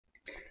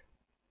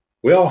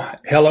Well,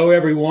 hello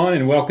everyone,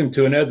 and welcome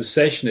to another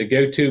session of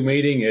Go-To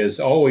Meeting. As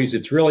always,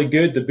 it's really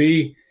good to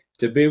be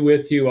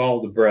with you,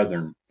 all the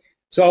brethren.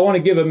 So I want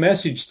to give a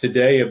message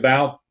today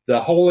about the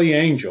holy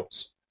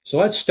angels. So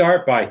let's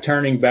start by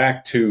turning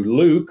back to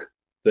Luke,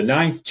 the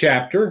 9th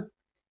chapter.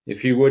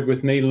 If you would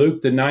with me,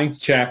 Luke, the 9th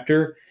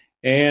chapter,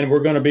 and we're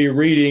going to be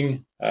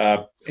reading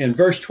in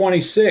verse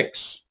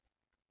 26.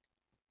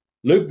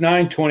 Luke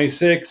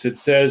 9:26, it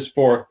says,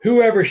 "For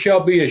whoever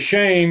shall be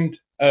ashamed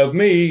of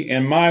me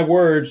and my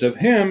words, of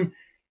him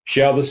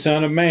shall the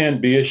Son of Man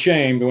be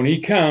ashamed when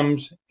he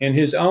comes in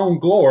his own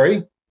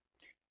glory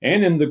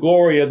and in the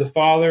glory of the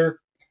Father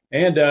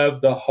and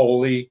of the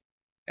holy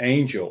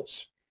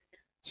angels."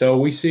 So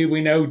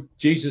we know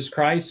Jesus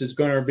Christ is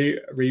going to be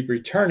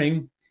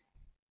returning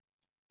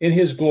in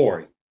his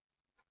glory,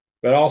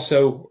 but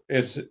also,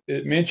 as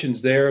it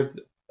mentions there,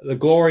 the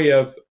glory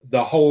of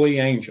the holy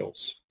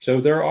angels. So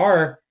there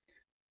are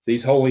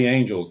these holy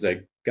angels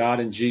that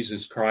God and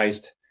Jesus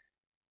Christ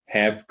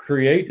have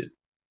created.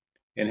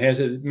 And as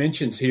it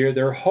mentions here,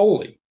 they're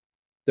holy.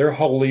 They're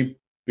holy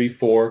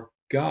before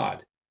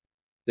God.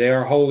 They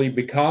are holy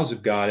because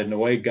of God and the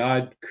way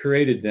God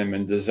created them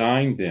and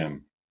designed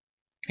them.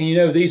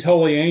 And these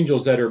holy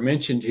angels that are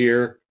mentioned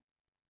here,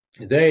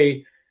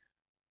 they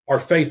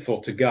are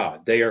faithful to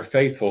God. They are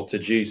faithful to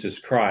Jesus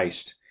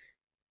Christ.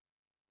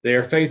 They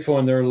are faithful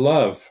in their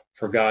love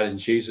for God and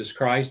Jesus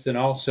Christ, and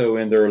also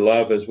in their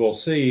love, as we'll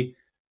see,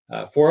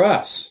 for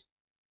us,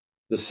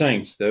 the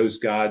saints, those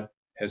God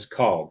has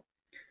called.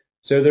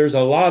 So there's a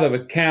lot of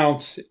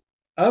accounts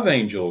of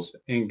angels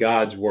in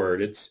God's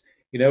word. It's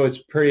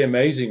pretty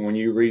amazing when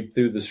you read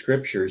through the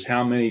scriptures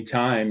how many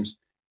times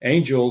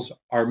angels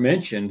are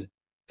mentioned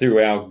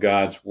throughout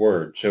God's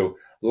word. So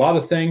a lot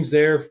of things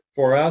there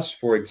for us,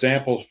 for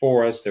examples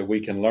for us that we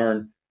can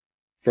learn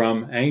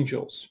from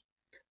angels.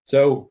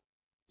 So,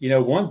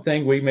 one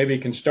thing we maybe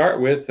can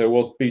start with,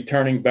 we'll be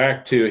turning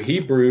back to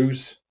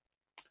Hebrews,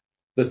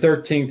 the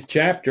 13th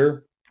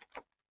chapter.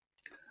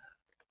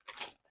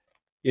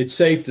 It's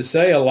safe to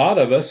say a lot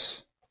of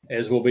us,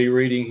 as we'll be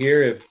reading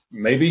here, have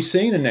maybe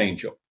seen an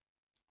angel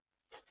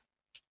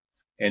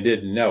and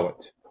didn't know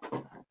it.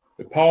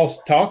 But Paul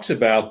talks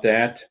about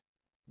that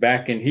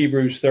back in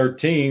Hebrews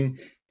 13.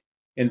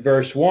 In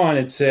verse 1,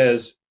 it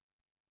says,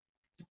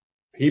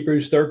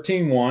 Hebrews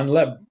 13:1,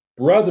 "Let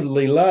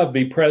brotherly love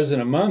be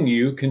present among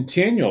you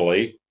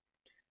continually.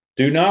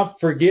 Do not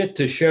forget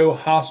to show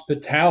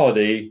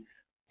hospitality,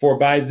 for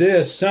by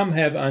this some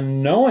have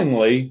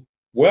unknowingly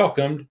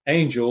welcomed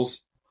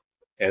angels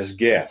as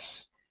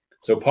guests."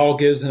 So Paul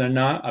gives an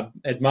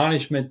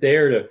admonishment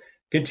there to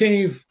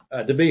continue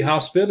to be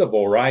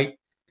hospitable, right?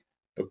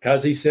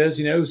 Because he says,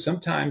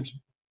 sometimes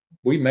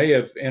we may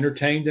have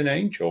entertained an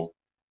angel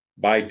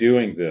by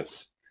doing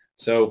this.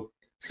 So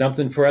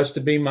something for us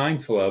to be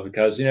mindful of,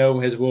 because,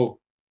 as we'll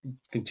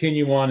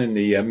continue on in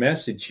the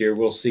message here,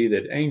 we'll see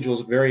that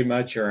angels very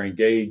much are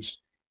engaged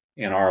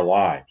in our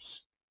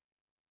lives.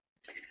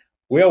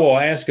 We'll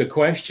ask a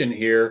question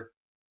here.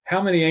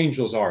 How many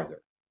angels are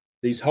there?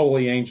 These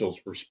holy angels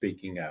we're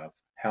speaking of,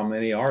 how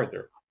many are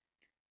there?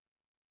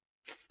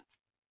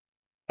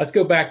 Let's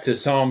go back to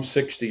Psalm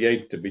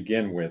 68 to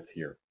begin with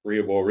here.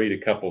 We'll read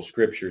a couple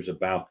scriptures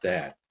about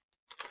that.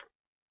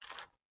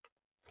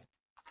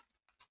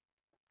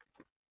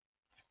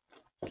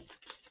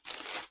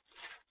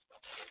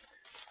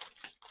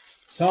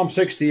 Psalm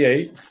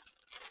 68,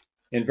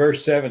 in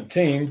verse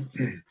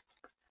 17,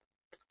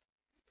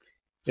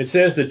 it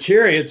says, "The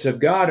chariots of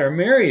God are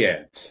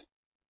myriads."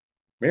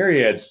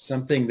 Myriads,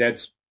 something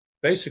that's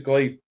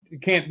basically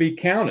can't be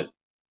counted.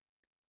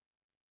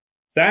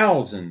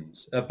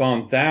 "Thousands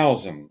upon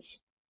thousands.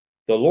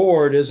 The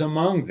Lord is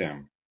among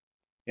them.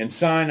 In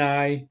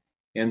Sinai,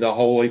 in the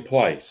holy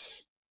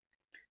place."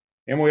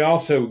 And we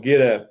also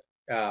get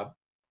a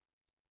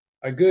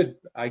good,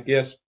 I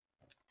guess,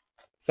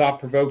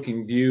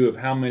 thought-provoking view of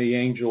how many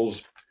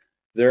angels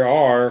there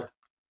are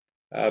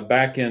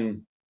back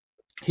in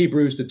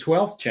Hebrews, the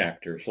 12th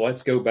chapter. So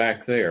let's go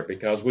back there,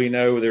 because we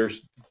know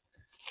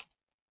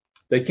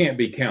they can't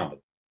be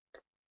counted.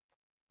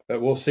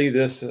 But we'll see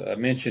this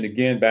mentioned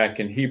again back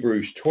in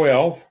Hebrews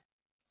 12.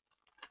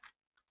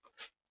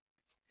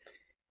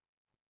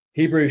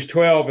 Hebrews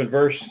 12 and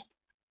verse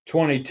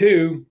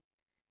 22,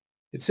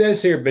 it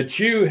says here, "But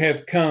you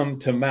have come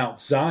to Mount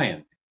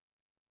Zion,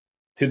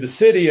 to the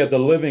city of the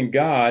living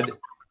God,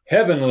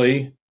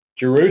 heavenly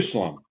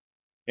Jerusalem."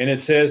 And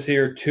it says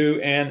here, "to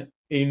an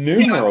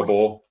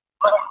innumerable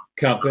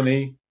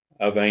company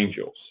of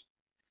angels."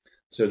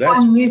 So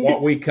that's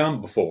what we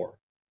come before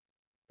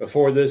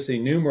this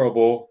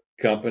innumerable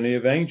company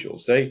of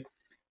angels.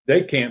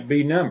 They can't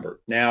be numbered.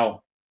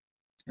 Now,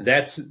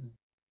 that's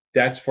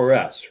for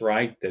us,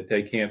 right? That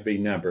they can't be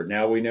numbered.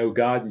 Now we know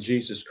God and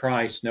Jesus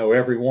Christ know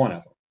every one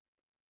of them.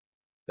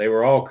 They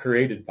were all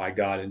created by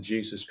God and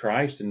Jesus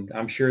Christ, and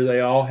I'm sure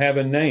they all have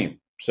a name.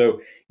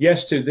 So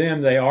yes, to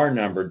them they are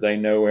numbered. They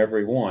know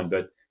every one,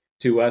 but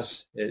to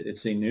us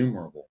it's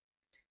innumerable.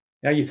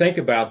 Now you think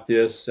about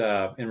this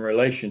in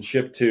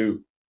relationship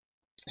to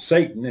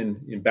Satan,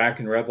 and back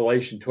in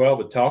Revelation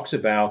 12, it talks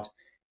about,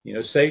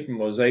 Satan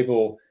was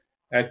able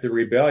at the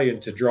rebellion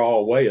to draw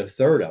away a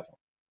third of them,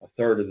 a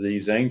third of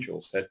these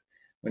angels. That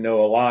we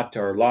know a lot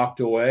are locked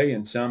away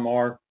and some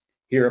are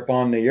here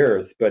upon the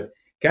earth. But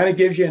kind of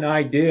gives you an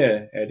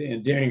idea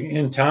during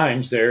end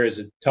times there, as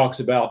it talks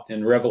about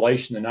in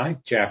Revelation, the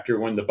 9th chapter,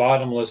 when the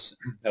bottomless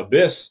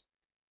abyss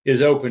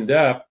is opened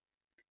up,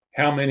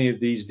 how many of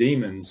these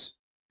demons,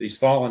 these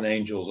fallen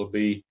angels,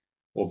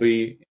 will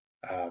be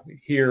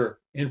here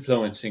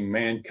influencing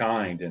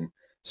mankind. And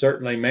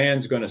certainly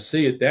man's going to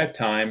see at that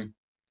time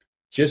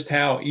just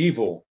how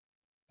evil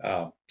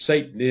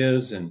Satan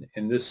is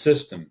in this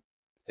system,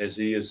 as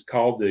he is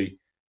called the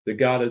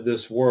God of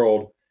this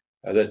world,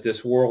 that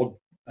this world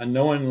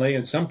unknowingly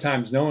and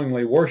sometimes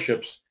knowingly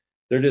worships.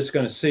 They're just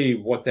going to see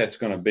what that's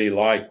going to be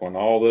like when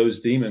all those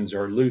demons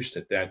are loosed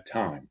at that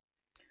time.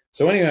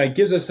 So anyway, it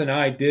gives us an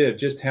idea of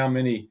just how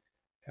many,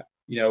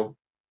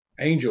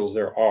 angels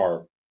there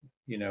are,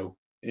 in an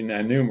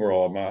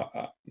innumerable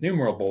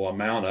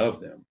amount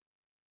of them.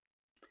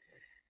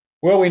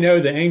 Well, we know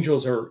the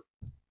angels are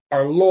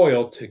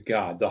loyal to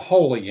God, the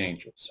holy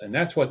angels. And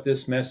that's what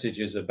this message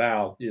is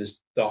about, is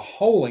the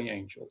holy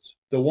angels,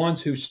 the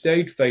ones who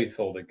stayed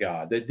faithful to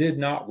God, that did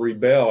not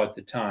rebel at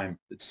the time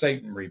that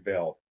Satan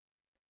rebelled,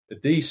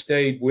 but these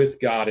stayed with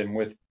God and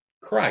with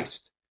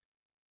Christ,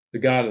 the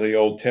God of the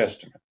Old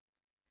Testament.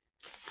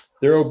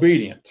 They're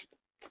obedient.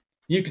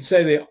 You could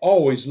say they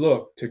always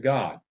look to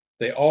God.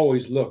 They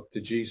always look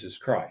to Jesus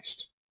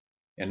Christ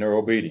in their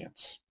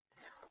obedience.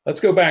 Let's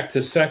go back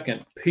to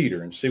 2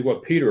 Peter and see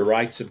what Peter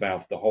writes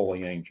about the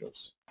holy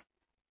angels.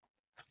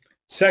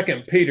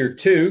 2 Peter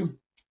 2,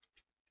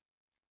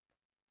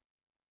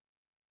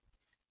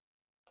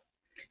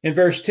 in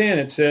verse 10,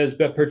 it says,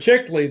 "But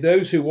particularly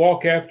those who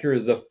walk after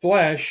the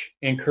flesh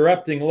in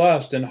corrupting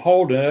lust and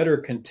hold in utter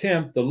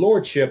contempt the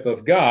lordship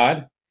of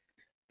God,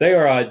 they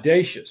are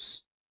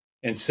audacious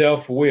and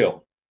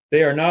self-willed.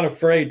 They are not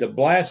afraid to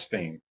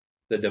blaspheme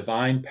the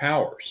divine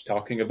powers."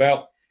 Talking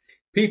about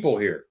people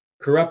here,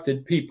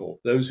 corrupted people,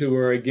 those who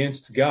are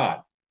against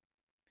God,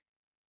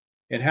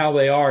 and how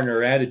they are in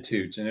their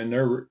attitudes and in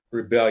their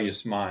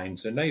rebellious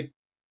minds. And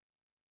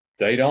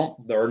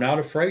they're not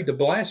afraid to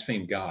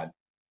blaspheme God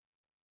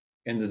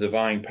and the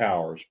divine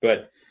powers.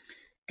 But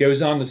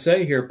goes on to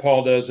say here,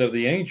 Paul does, of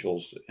the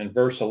angels. In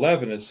verse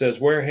 11, it says,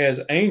 "Whereas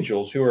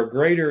angels who are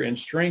greater in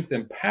strength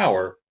and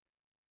power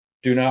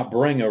do not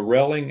bring a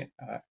railing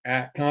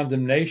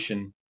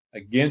condemnation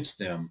against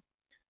them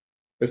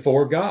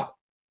before God."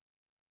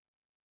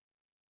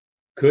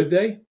 Could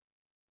they?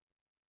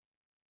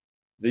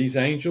 These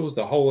angels,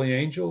 the holy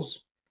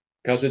angels?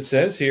 Because it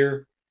says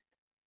here,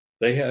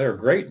 they're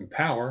great in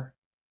power,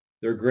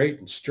 they're great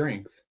in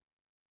strength,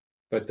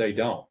 but they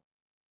don't,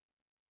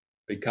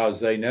 because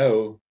they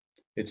know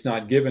it's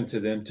not given to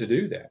them to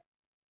do that.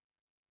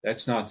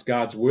 That's not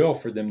God's will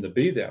for them to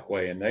be that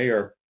way, and they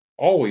are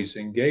always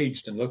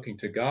engaged in looking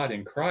to God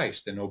in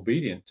Christ and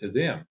obedient to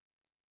them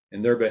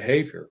in their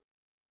behavior.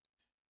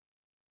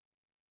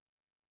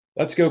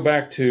 Let's go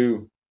back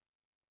to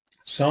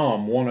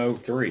Psalm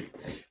 103.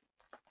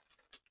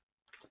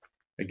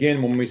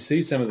 Again, when we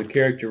see some of the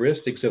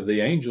characteristics of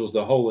the angels,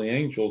 the holy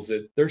angels,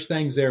 there's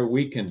things there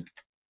we can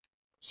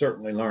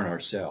certainly learn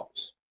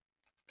ourselves.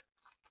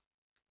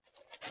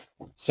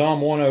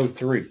 Psalm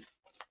 103.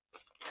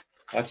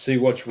 Let's see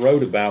what's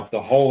wrote about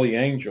the holy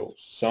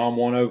angels. Psalm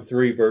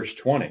 103, verse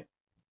 20.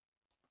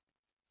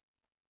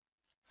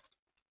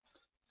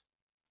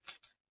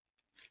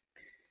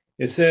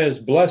 It says,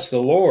 "Bless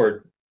the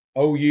Lord,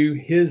 O you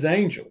his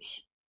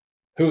angels,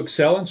 who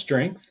excel in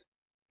strength,"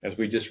 as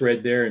we just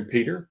read there in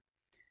Peter,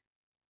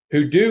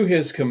 "who do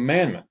his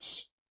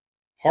commandments,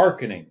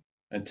 hearkening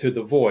unto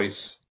the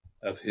voice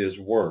of his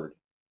word."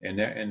 And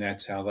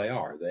that's how they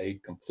are. They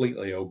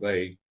completely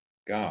obey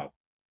God.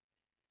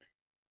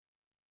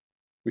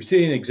 We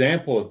see an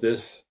example of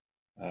this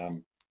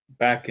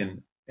back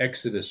in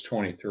Exodus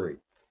 23.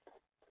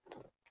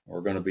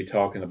 We're going to be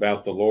talking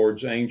about the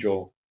Lord's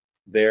angel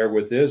there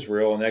with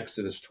Israel in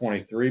Exodus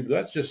 23, but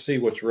let's just see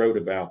what's wrote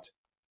about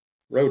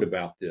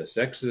this.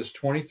 Exodus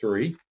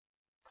 23.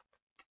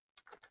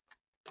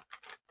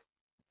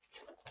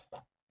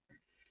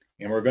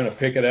 And we're going to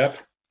pick it up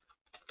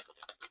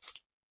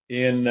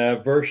in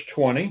verse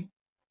 20.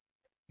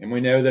 And we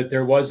know that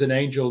there was an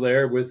angel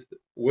there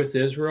with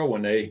Israel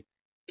when they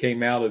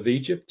came out of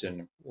Egypt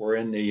and were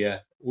in the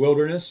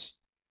wilderness.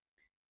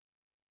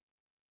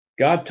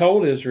 God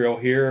told Israel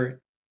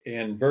here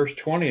in verse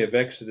 20 of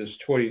Exodus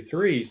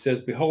 23, he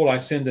says, "Behold, I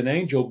send an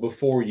angel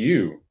before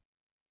you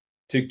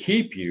to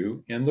keep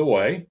you in the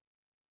way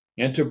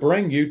and to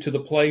bring you to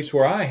the place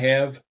where I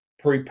have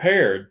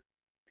prepared.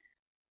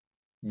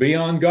 Be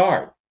on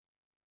guard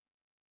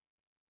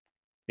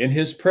in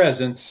his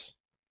presence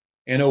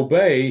and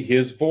obey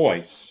his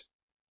voice."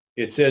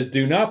 It says,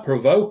 "Do not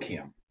provoke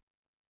him,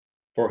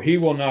 for he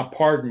will not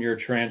pardon your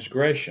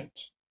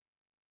transgressions."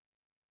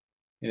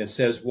 And it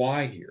says,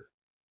 why here?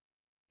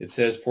 It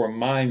says, "For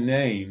my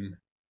name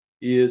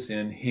is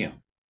in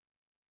him."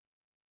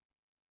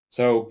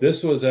 So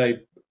this was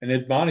a an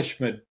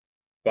admonishment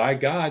by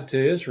God to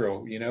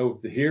Israel.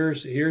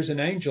 Here's an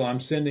angel I'm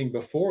sending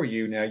before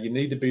you. Now you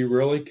need to be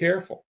really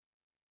careful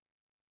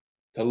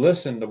to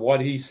listen to what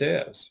he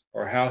says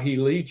or how he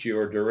leads you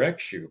or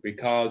directs you,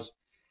 because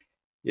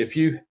if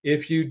you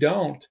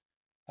don't,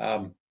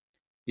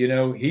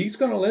 he's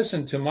going to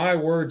listen to my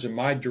words and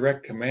my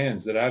direct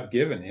commands that I've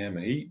given him,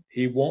 and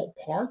he won't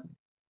pardon,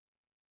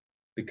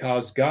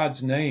 because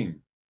God's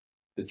name,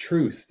 the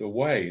truth, the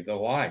way, the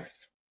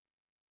life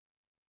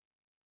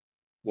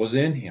was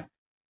in him,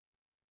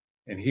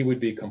 and he would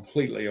be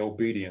completely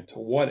obedient to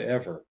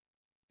whatever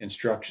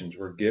instructions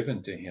were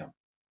given to him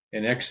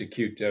and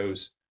execute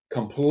those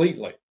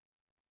completely.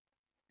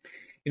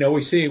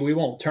 We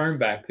won't turn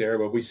back there,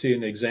 but we see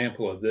an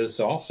example of this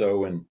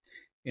also in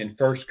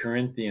 1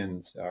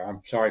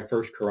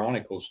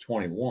 Chronicles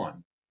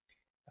 21.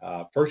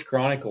 1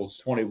 Chronicles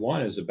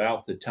 21 is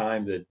about the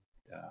time that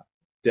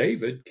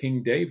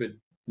King David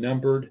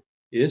numbered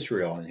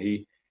Israel, and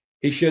he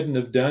shouldn't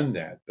have done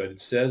that, but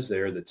it says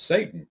there that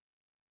Satan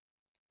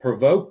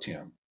provoked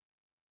him,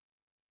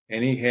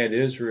 and he had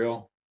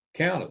Israel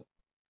counted.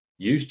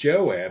 Used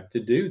Joab to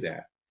do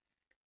that.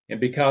 And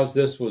because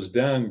this was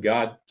done,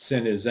 God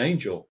sent his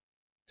angel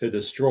to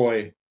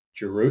destroy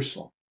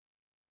Jerusalem.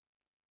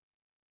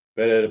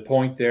 But at a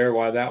point there,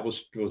 while that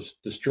was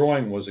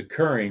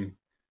occurring,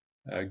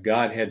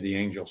 God had the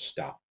angel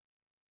stop.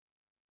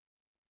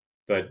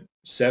 But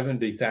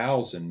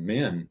 70,000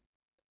 men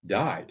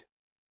died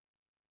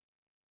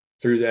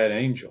through that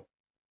angel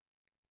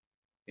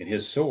and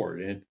his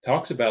sword. And it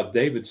talks about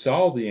David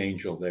saw the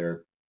angel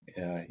there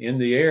in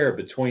the air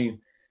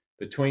between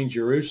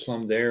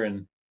Jerusalem there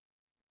and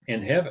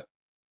heaven.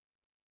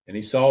 And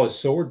he saw his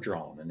sword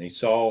drawn, and he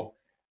saw,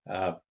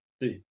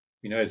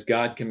 as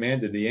God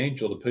commanded the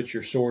angel to put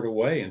your sword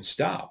away and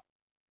stop.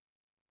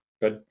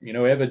 But,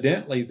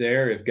 evidently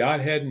there, if God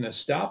hadn't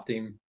stopped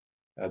him,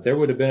 there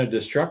would have been a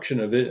destruction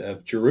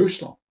of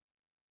Jerusalem,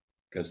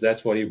 because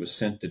that's what he was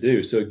sent to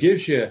do. So it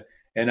gives you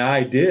an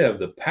idea of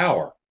the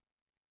power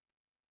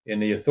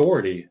and the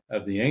authority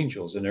of the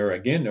angels and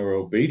their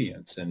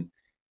obedience. And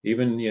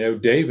even,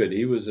 David,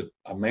 he was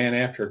a man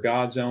after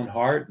God's own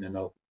heart, and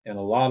in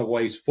a lot of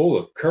ways full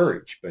of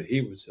courage, but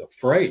he was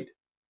afraid.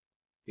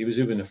 He was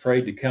even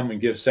afraid to come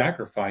and give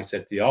sacrifice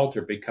at the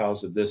altar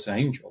because of this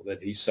angel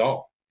that he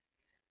saw.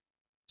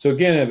 So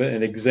again,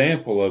 an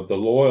example of the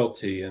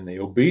loyalty and the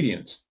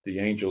obedience the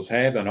angels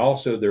have, and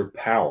also their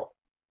power.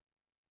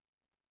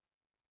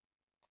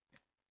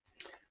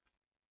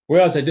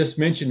 Well, as I just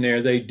mentioned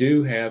there, they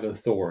do have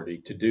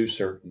authority to do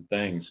certain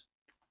things.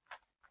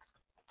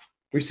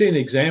 We see an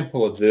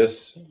example of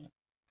this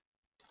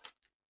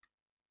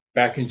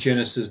back in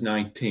Genesis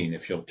 19,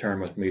 if you'll turn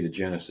with me to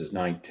Genesis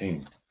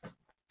 19.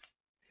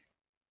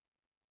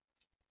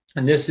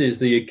 And this is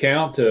the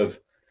account of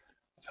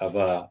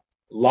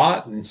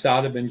Lot and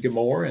Sodom and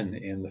Gomorrah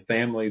and the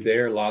family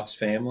there, Lot's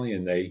family,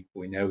 and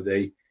we know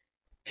they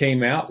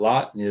came out,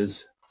 Lot and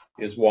his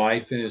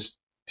wife and his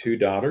two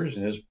daughters,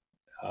 and his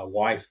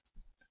wife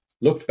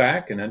looked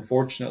back, and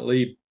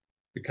unfortunately,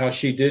 because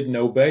she didn't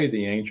obey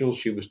the angels,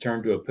 she was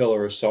turned to a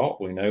pillar of salt.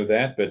 We know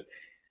that, but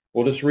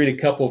we'll just read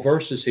a couple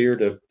verses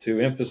here to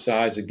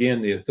emphasize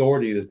again the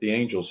authority that the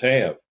angels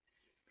have.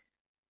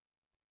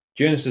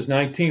 Genesis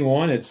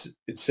 19:1,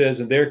 it says,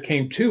 and there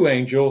came two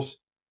angels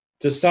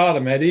to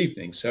Sodom at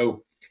evening.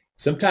 So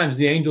sometimes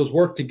the angels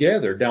work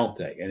together, don't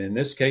they? And in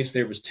this case,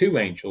 there was two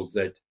angels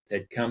that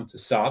had come to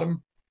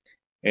Sodom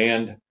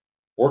and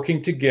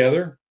working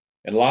together.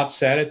 And Lot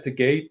sat at the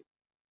gate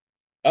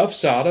of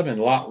Sodom,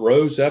 and Lot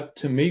rose up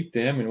to meet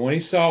them. And when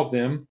he saw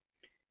them,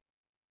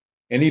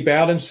 and he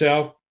bowed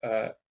himself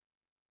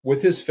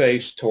with his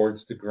face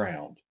towards the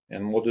ground.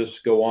 And we'll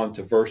just go on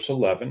to verse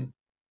 11.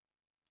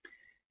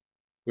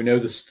 We know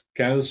this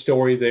kind of the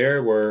story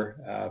there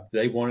where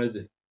they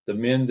wanted, the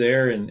men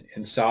there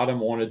in Sodom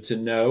wanted to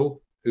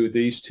know who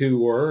these two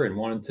were and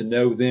wanted to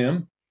know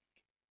them.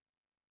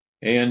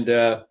 And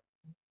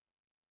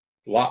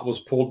Lot was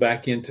pulled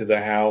back into the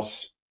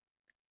house.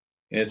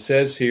 And it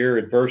says here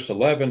in verse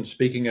 11,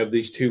 speaking of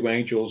these two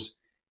angels,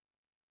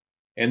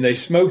 and they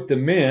smote the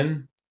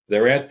men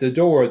there at the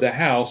door of the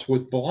house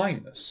with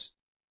blindness,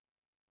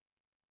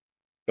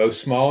 both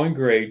small and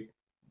great,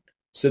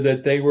 so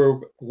that they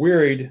were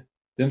wearied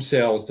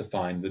themselves to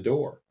find the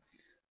door.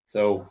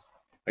 So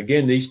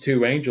again, these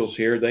two angels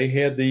here, they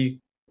had the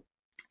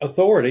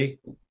authority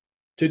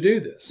to do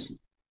this,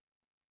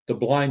 to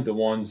blind the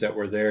ones that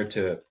were there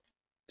to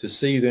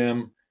see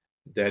them,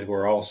 that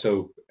were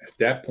also at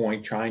that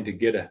point trying to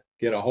get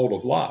a hold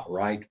of Lot,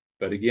 right?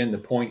 But again, the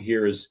point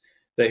here is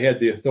they had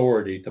the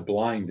authority to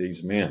blind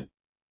these men.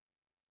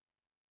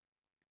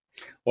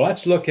 Well,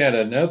 let's look at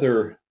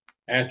another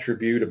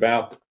attribute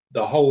about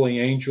the holy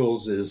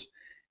angels, is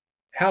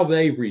how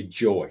they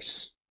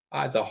rejoice.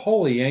 The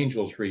holy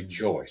angels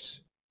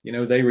rejoice.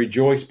 They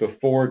rejoice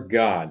before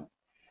God,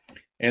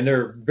 and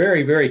they're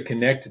very, very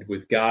connected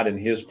with God and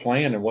his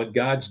plan and what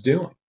God's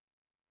doing.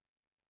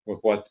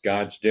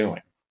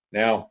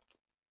 Now,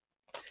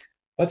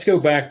 let's go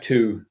back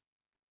to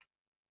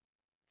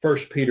 1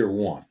 Peter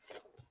 1.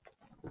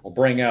 I'll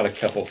bring out a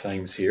couple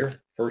things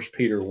here. 1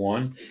 Peter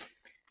 1.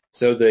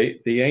 So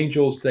the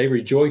angels, they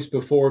rejoice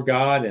before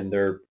God, and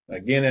they're,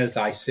 again, as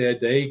I said,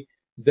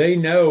 they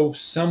know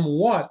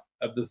somewhat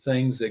of the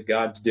things that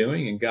God's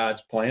doing and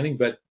God's planning,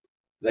 but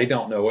they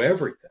don't know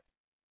everything.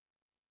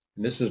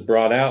 And this is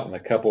brought out in a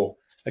couple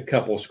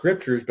of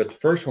scriptures, but the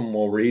first one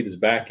we'll read is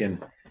back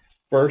in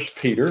 1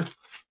 Peter,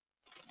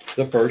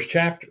 the first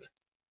chapter.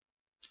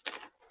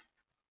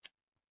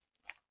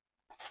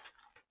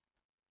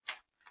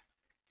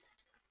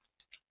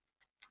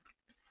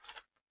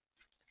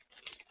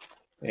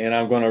 And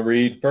I'm going to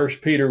read 1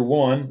 Peter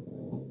 1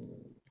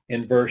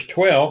 in verse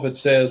 12. It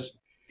says,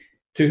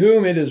 to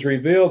whom it is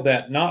revealed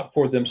that not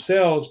for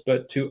themselves,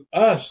 but to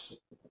us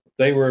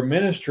they were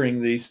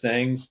ministering these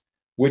things,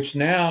 which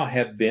now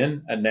have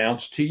been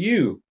announced to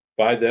you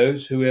by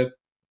those who have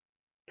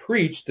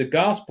preached the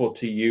gospel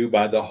to you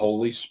by the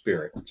Holy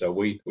Spirit. So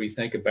we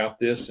think about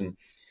this, and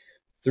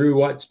through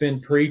what's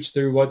been preached,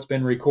 through what's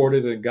been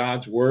recorded in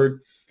God's word,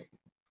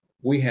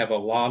 we have a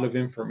lot of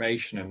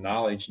information and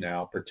knowledge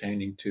now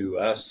pertaining to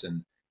us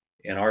and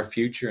our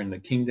future and the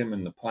kingdom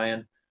and the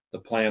plan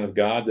of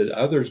God that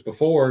others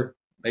before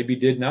maybe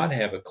did not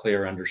have a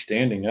clear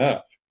understanding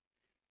of.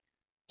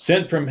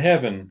 Sent from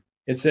heaven,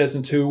 it says,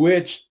 into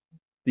which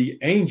the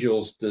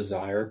angels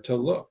desire to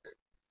look.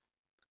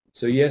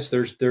 So yes,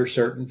 there's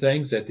certain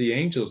things that the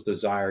angels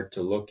desire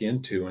to look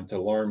into and to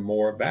learn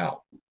more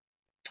about.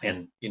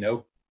 And,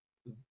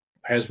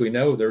 as we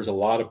know, there's a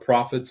lot of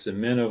prophets and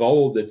men of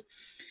old that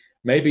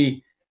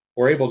maybe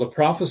were able to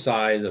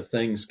prophesy the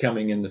things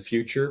coming in the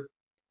future,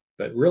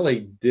 but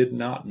really did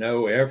not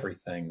know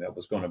everything that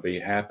was going to be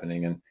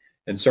happening.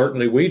 And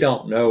certainly we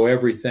don't know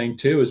everything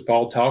too, as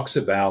Paul talks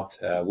about.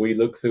 We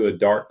look through a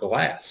dark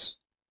glass.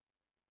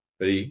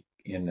 But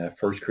in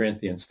 1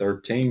 Corinthians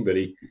 13, but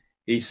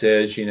he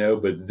says,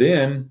 but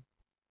then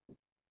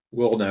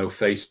we'll know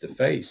face to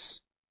face.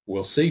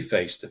 We'll see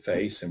face to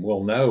face, and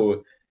we'll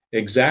know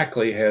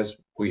exactly as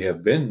we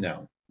have been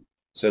known.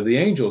 So the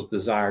angels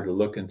desire to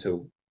look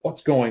into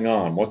what's going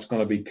on, what's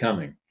going to be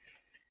coming.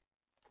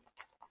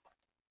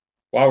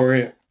 While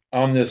we're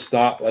on this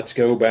thought, let's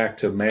go back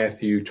to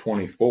Matthew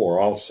 24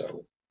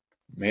 also.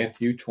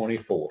 Matthew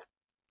 24.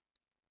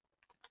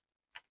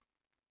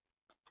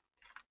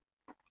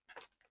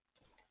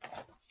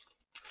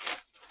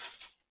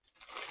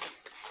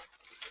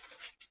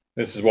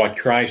 This is what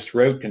Christ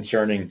wrote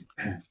concerning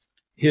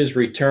his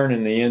return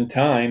in the end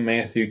time,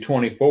 Matthew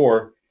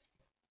 24.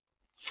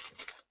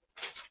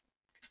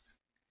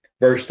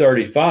 Verse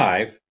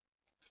 35,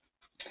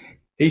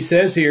 he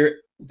says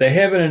here, the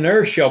heaven and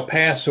earth shall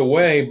pass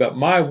away, but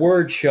my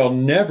word shall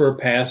never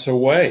pass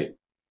away.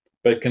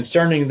 But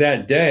concerning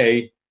that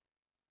day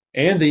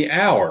and the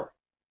hour,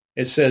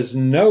 it says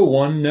no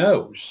one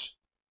knows,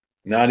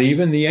 not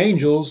even the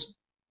angels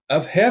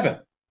of heaven,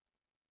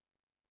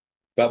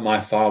 but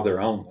my Father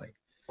only.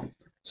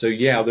 So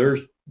yeah,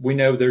 we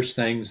know there's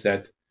things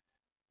that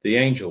the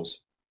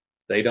angels,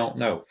 they don't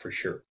know for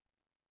sure.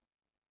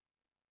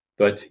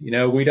 But,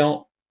 we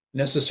don't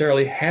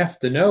necessarily have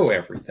to know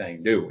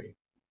everything, do we?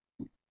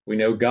 We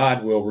know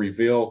God will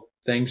reveal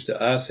things to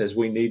us as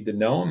we need to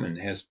know them, and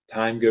as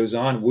time goes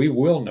on, we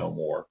will know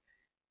more,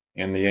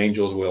 and the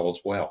angels will as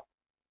well.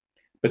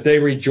 But they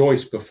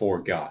rejoice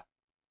before God,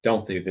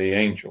 don't they, the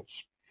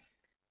angels?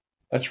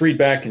 Let's read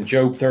back in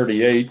Job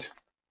 38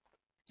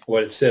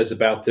 what it says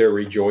about their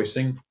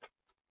rejoicing.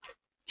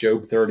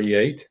 Job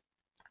 38.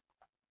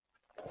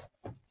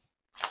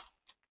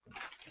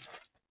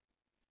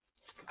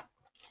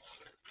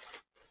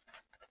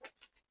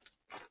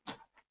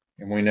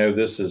 And we know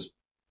this is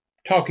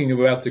talking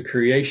about the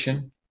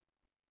creation.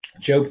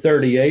 Job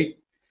 38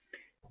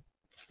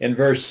 in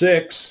verse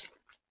 6,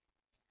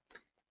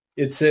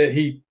 it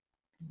said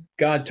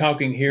God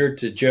talking here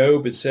to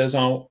Job, it says,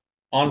 on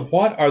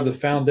what are the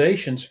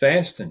foundations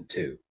fastened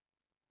to?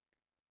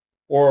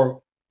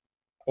 Or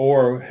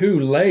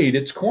who laid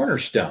its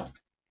cornerstone?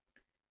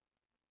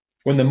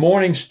 When the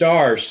morning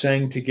stars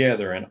sang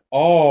together and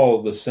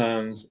all the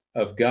sons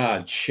of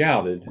God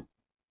shouted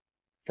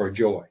for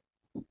joy.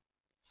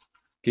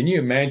 Can you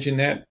imagine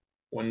that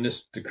when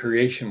the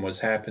creation was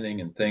happening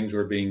and things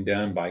were being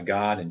done by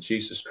God and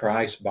Jesus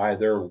Christ by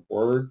their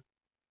word,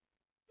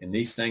 and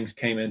these things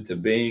came into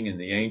being and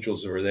the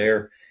angels were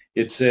there?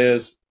 It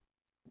says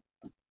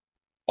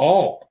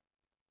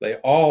they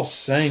all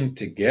sang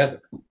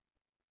together.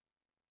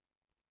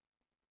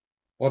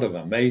 What an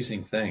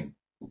amazing thing.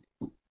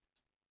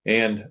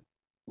 And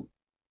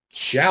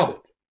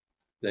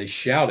they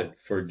shouted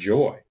for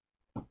joy.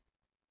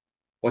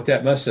 What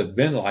that must have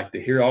been like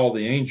to hear all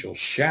the angels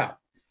shout.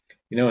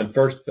 In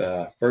First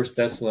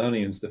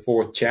Thessalonians, the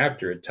 4th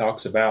chapter, it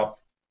talks about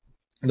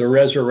the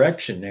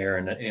resurrection there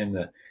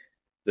and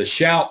the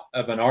shout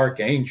of an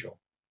archangel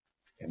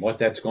and what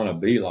that's going to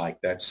be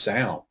like, that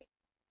sound.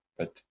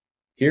 But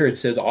here it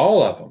says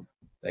all of them,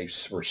 they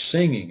were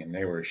singing and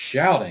they were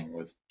shouting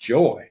with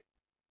joy.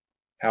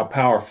 How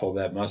powerful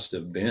that must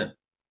have been.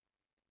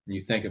 And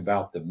you think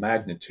about the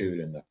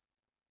magnitude and the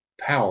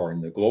power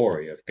and the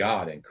glory of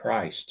God in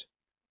Christ,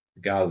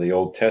 the God of the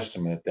Old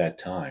Testament at that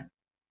time.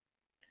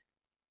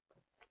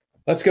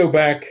 Let's go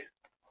back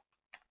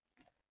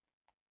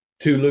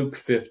to Luke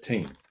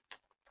 15.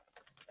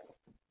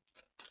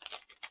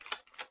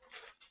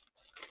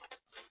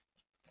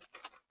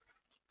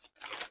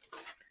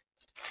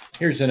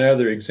 Here's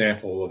another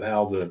example of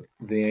how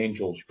the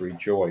angels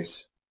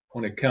rejoice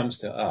when it comes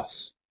to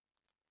us.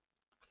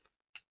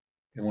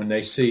 And when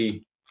they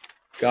see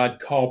God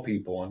call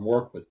people and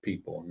work with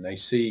people, and they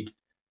see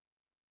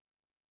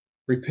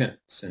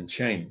repentance and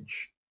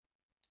change.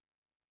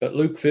 But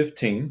Luke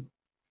 15,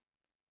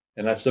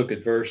 and let's look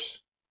at verse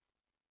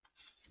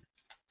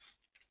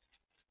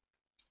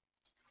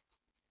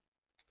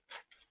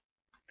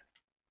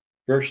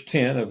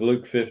 10 of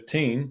Luke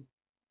 15.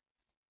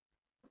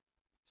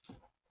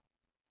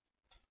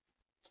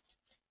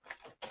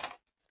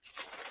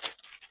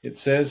 It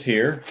says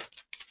here,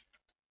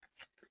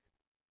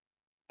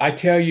 I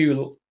tell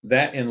you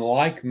that in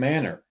like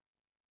manner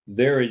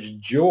there is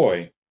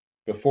joy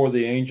before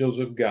the angels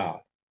of God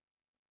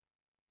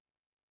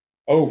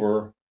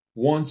over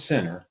one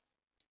sinner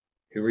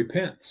who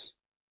repents.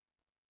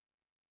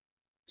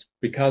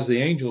 Because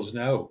the angels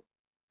know,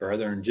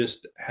 brethren,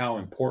 just how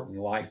important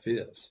life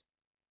is.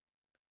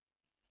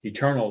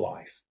 Eternal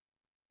life.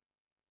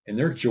 And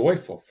they're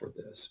joyful for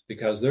this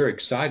because they're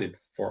excited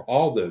for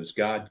all those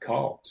God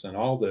calls and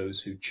all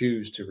those who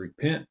choose to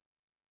repent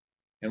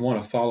and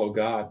want to follow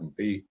God and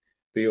be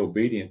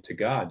obedient to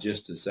God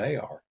just as they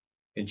are,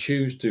 and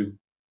choose to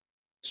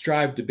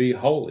strive to be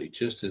holy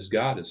just as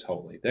God is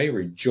holy. They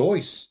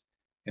rejoice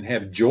and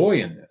have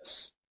joy in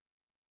this.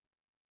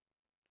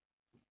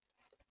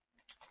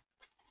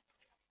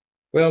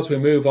 Well, as we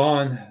move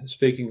on,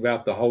 speaking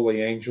about the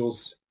holy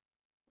angels,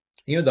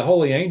 the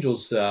holy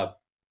angels,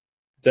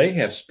 they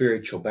have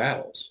spiritual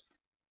battles.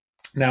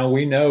 Now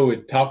we know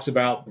it talks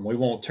about, and we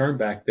won't turn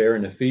back there,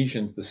 in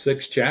Ephesians, the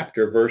 6th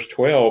chapter, verse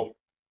 12,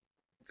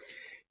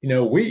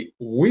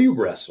 we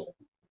wrestle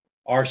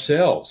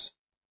ourselves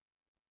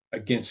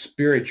against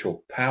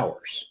spiritual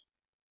powers.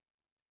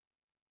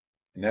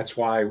 And that's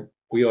why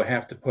we'll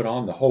have to put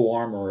on the whole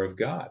armor of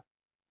God.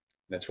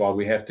 That's why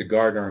we have to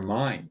guard our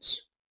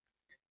minds.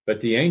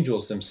 But the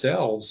angels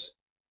themselves,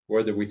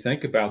 whether we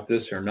think about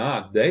this or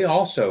not, they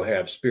also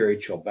have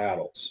spiritual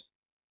battles.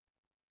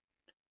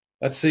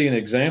 Let's see an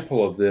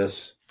example of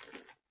this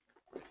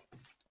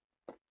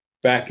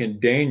back in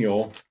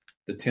Daniel,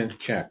 the 10th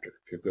chapter.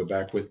 If you'll go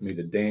back with me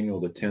to Daniel,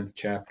 the 10th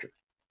chapter.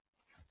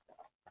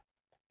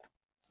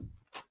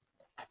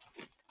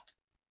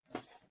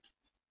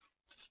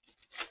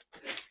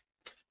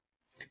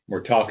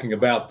 We're talking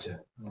about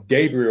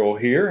Gabriel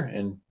here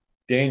in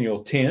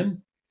Daniel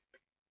 10,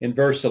 in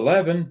verse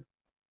 11.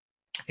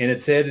 And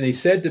it said, and he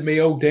said to me,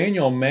 O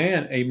Daniel,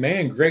 a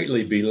man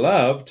greatly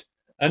beloved,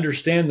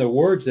 understand the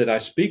words that I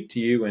speak to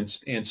you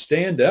and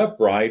stand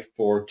upright,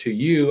 for to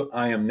you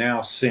I am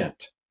now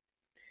sent.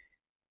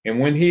 And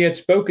when he had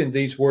spoken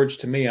these words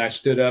to me, I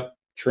stood up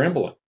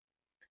trembling.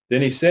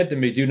 Then he said to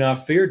me, do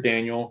not fear,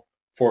 Daniel,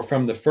 for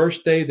from the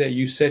first day that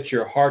you set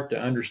your heart to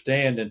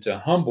understand and to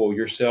humble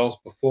yourselves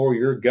before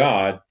your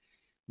God,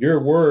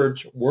 your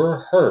words were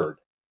heard,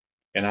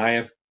 and I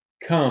have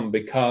come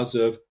because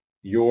of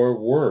your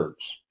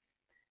words.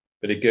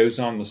 But it goes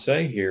on to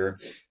say here,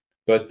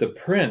 but the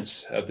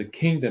prince of the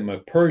kingdom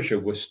of Persia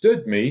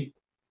withstood me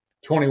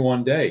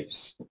 21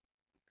 days.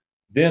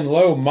 Then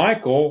lo,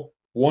 Michael,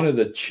 one of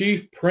the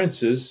chief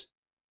princes,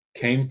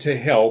 came to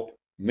help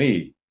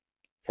me,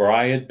 for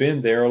I had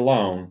been there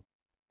alone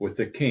with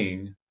the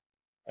king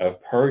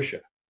of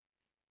Persia.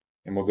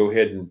 And we'll go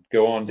ahead and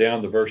go on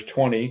down to verse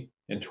 20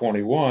 and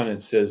 21.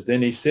 It says,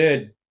 then he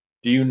said,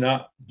 do you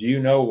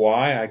know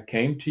why I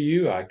come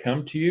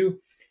to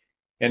you?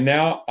 And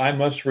now I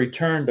must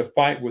return to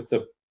fight with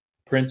the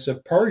prince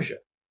of Persia.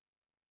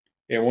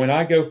 And when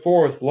I go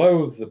forth,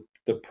 lo,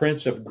 the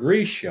prince of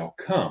Greece shall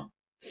come.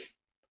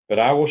 But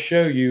I will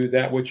show you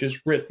that which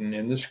is written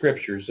in the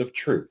scriptures of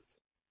truth.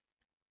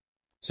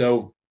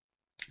 So,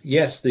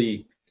 yes,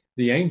 the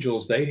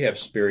angels, they have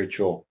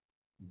spiritual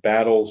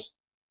battles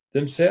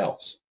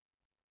themselves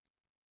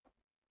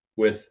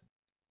with,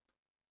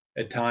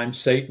 at times,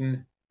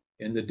 Satan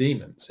and the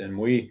demons. And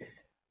we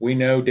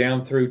know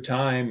down through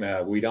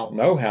time, we don't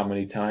know how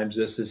many times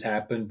this has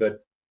happened,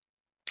 but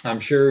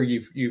I'm sure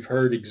you've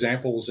heard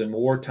examples in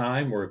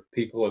wartime where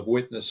people have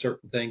witnessed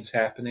certain things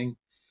happening.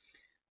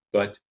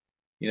 But,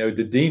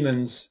 the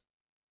demons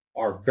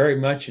are very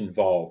much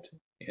involved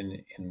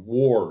in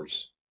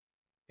wars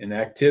and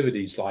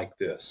activities like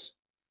this.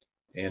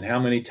 And how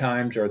many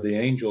times are the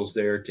angels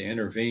there to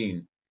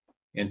intervene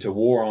into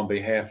war on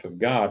behalf of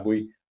God?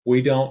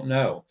 We don't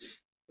know,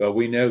 but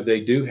we know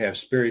they do have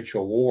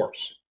spiritual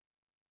wars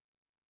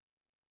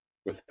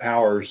with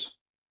powers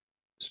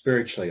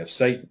spiritually of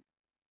Satan.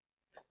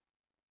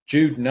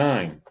 Jude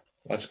 9.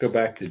 Let's go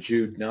back to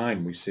Jude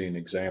 9. We see an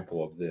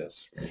example of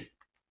this.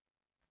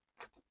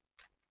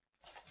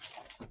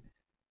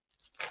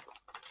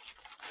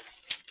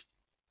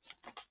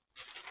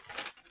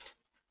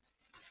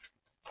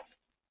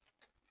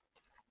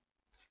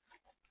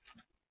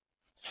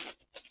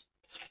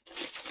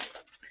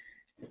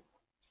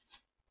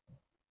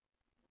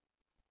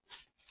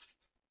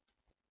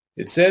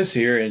 It says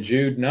here in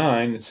Jude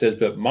 9, it says,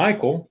 but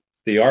Michael,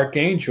 the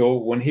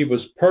archangel, when he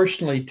was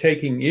personally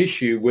taking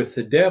issue with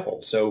the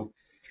devil. So,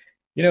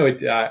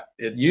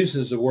 it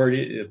uses the word,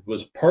 it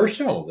was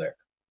personal there.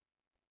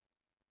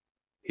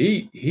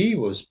 He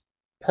was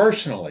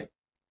personally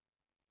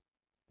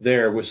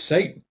there with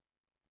Satan,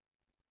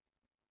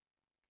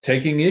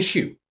 taking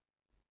issue.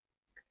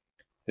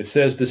 It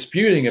says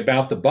disputing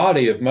about the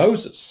body of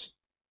Moses.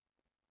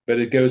 But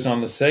it goes on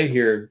to say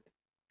here,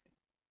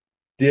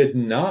 did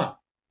not,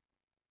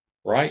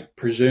 right,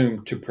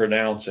 presume to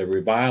pronounce a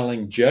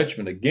reviling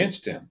judgment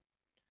against him.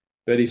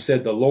 But he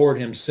said, the Lord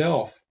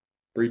himself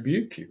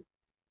rebuke you.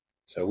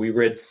 So we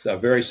read a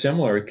very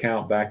similar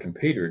account back in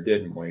Peter,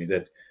 didn't we?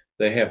 That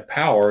they have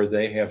power,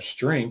 they have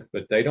strength,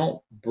 but they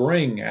don't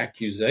bring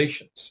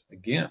accusations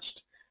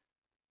against.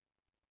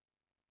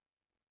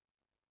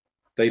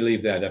 They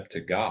leave that up to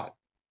God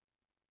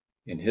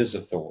in his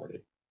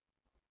authority.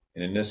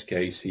 And in this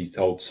case, he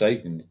told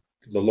Satan,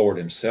 the Lord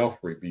himself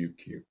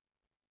rebuke you,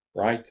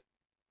 right?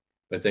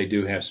 But they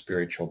do have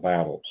spiritual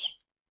battles.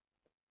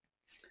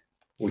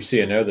 We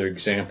see another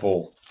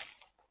example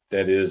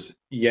that is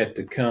yet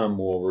to come.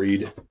 We'll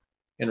read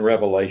in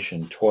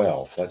Revelation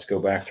 12. Let's go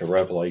back to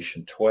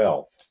Revelation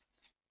 12.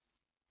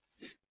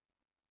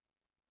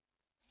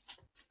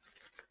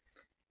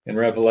 In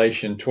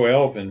Revelation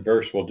 12, in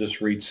verse, we'll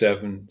just read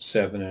 7,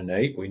 and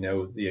 8. We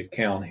know the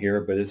account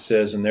here, but it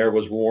says, and there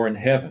was war in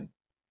heaven.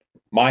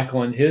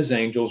 Michael and his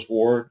angels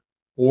warred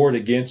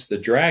against the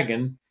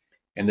dragon,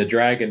 and the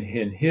dragon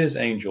and his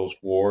angels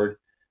warred,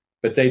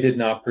 but they did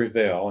not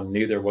prevail, and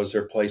neither was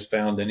their place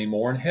found any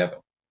more in heaven.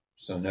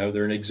 So now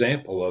they're an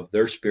example of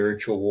their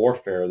spiritual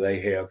warfare they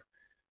have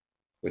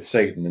with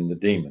Satan and the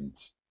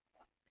demons.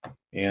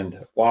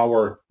 And while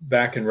we're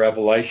back in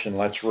Revelation,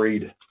 let's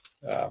read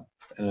an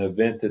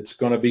event that's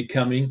going to be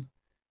coming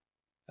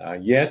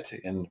yet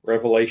in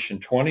Revelation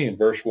 20 in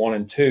verse 1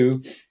 and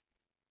 2.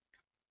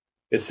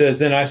 It says,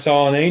 then I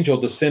saw an angel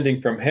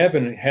descending from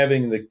heaven,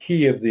 having the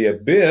key of the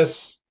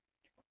abyss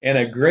and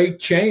a great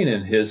chain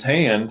in his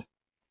hand.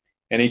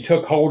 And he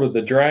took hold of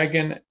the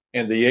dragon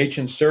and the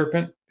ancient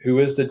serpent, who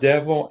is the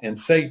devil and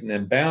Satan,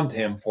 and bound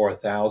him for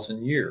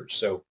 1,000 years.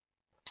 So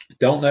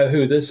don't know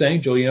who this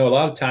angel, a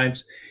lot of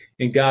times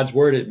in God's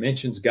word, it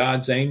mentions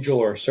God's angel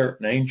or a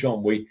certain angel,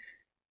 and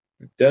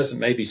it doesn't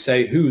maybe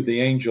say who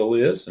the angel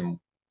is. And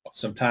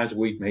sometimes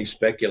we may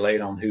speculate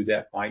on who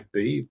that might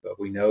be, but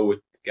we know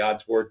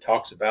God's word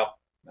talks about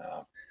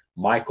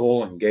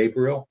Michael and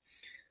Gabriel.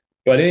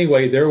 But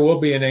anyway, there will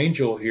be an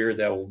angel here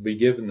that will be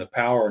given the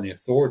power and the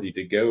authority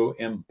to go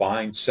and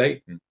bind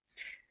Satan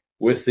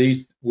with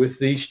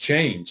these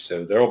chains.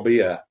 So there'll be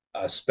a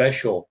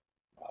special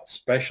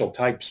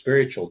type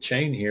spiritual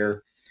chain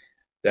here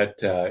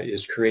that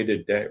is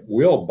created that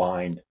will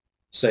bind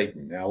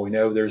Satan. Now we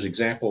know there's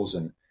examples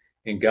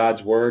in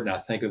God's word, and I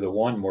think of the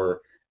one where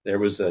there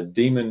was a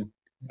demon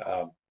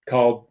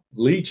called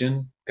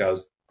Legion,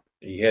 because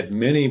he had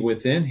many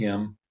within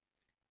him,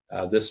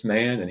 this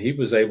man, and he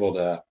was able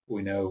to,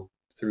 we know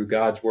through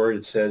God's word,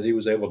 it says he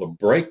was able to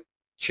break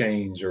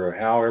chains, or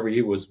however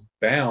he was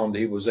bound,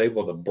 he was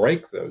able to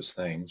break those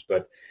things.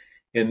 But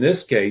in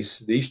this case,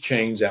 these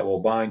chains that will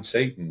bind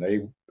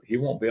Satan, he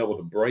won't be able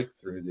to break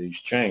through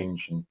these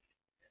chains.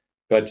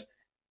 But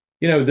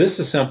this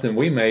is something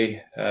we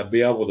may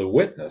be able to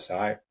witness.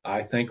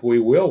 I think we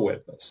will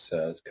witness,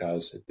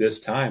 because at this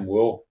time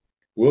we'll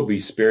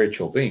be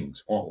spiritual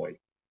beings, won't we?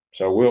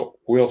 So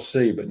we'll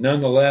see. But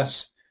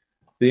nonetheless,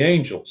 the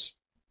angels,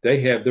 they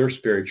have their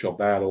spiritual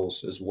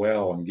battles as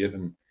well, and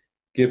given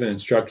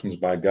instructions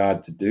by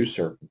God to do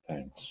certain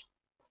things.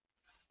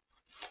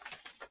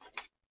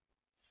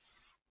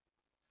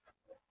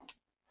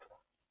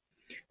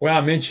 Well,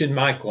 I mentioned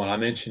Michael and I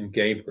mentioned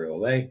Gabriel.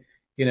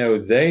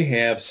 They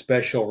have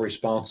special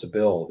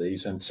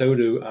responsibilities, and so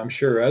do, I'm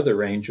sure,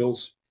 other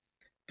angels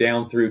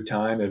down through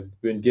time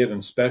have been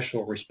given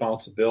special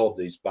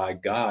responsibilities by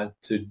God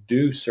to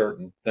do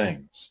certain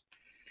things.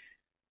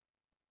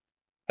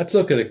 Let's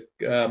look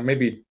at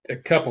maybe a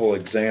couple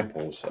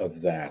examples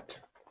of that.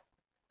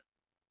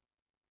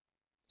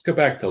 Let's go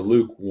back to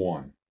Luke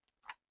 1.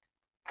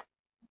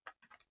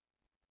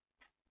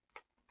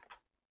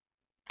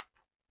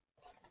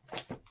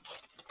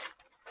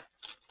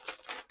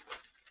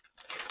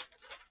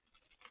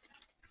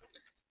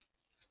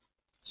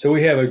 So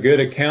we have a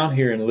good account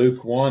here in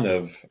Luke 1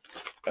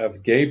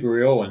 of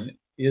Gabriel and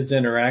his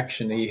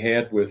interaction he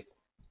had with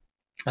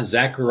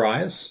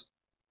Zacharias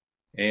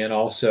and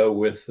also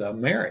with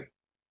Mary,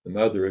 the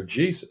mother of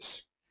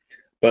Jesus.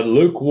 But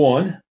Luke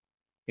 1,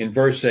 in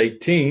verse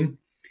 18,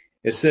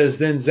 it says,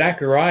 then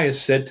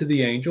Zacharias said to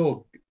the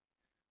angel,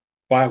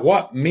 by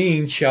what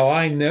means shall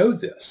I know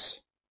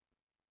this?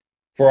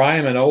 For I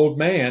am an old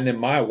man and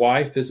my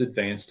wife is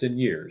advanced in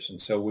years.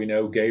 And so we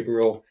know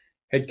Gabriel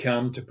had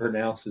come to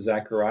pronounce to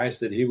Zacharias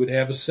that he would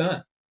have a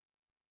son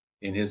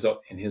in his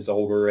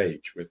older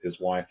age with his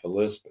wife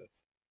Elizabeth.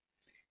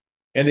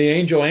 And the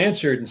angel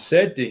answered and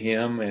said to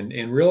him,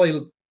 and really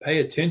pay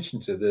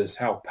attention to this,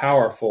 how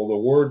powerful the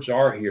words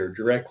are here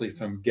directly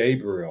from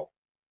Gabriel.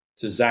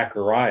 to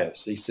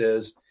Zacharias. He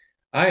says,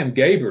 I am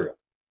Gabriel,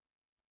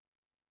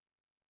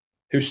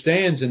 who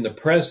stands in the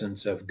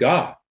presence of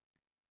God,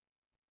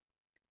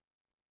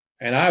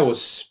 and I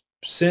was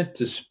sent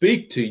to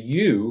speak to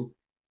you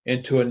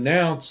and to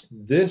announce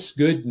this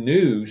good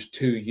news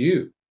to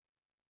you.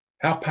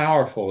 How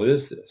powerful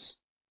is this?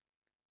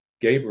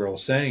 Gabriel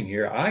saying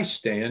here, I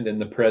stand in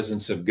the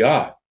presence of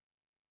God,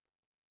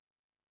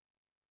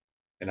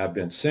 and I've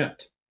been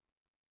sent.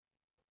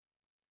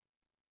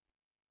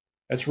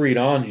 Let's read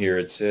on here.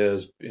 It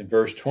says in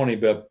verse 20,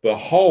 but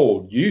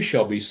behold, you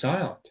shall be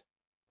silent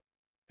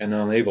and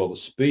unable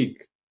to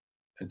speak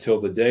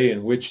until the day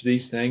in which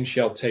these things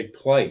shall take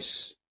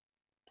place,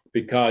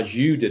 because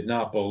you did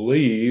not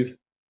believe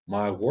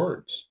my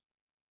words,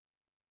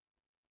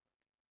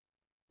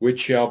 which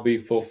shall be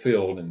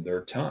fulfilled in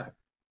their time.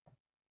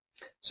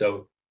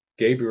 So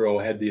Gabriel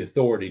had the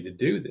authority to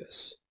do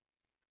this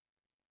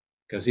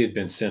because he had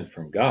been sent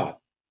from God.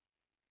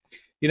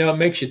 You know, it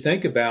makes you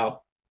think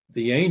about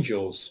the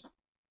angels,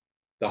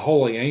 the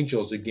holy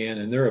angels again,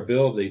 and their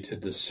ability to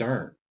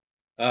discern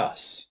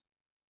us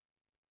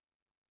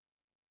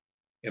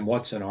and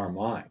what's in our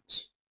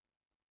minds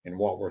and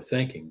what we're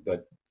thinking.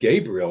 But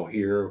Gabriel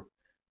here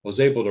was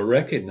able to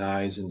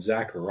recognize in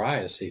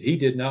Zacharias that he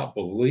did not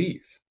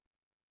believe.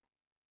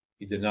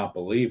 He did not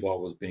believe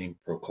what was being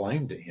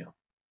proclaimed to him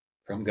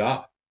from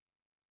God,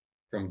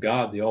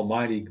 the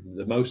Almighty,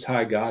 the Most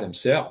High God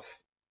himself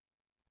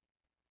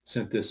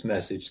sent this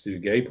message through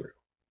Gabriel.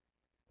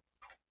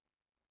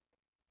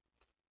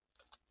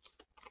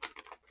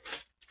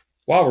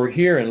 While we're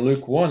here in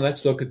Luke 1,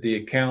 let's look at the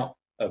account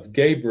of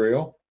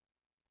Gabriel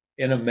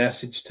in a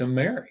message to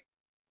Mary.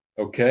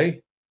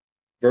 Okay?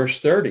 Verse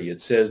 30,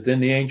 it says, then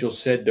the angel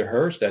said to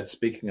her, that's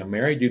speaking of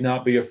Mary, do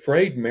not be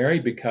afraid, Mary,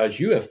 because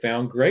you have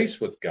found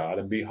grace with God.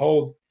 And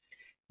behold,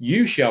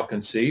 you shall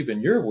conceive in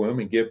your womb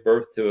and give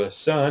birth to a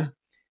son,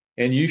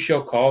 and you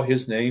shall call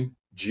his name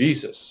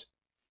Jesus.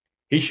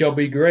 He shall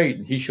be great,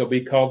 and he shall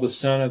be called the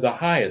Son of the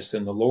Highest,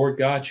 and the Lord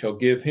God shall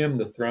give him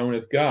the throne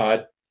of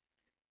God,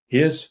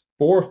 his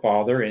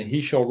forefather, and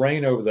he shall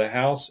reign over the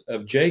house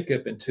of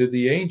Jacob and to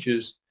the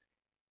ages,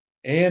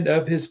 and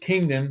of his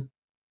kingdom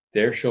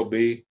there shall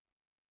be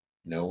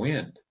no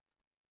end.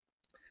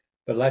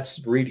 But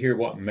let's read here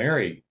what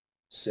Mary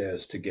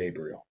says to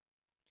Gabriel.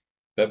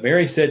 But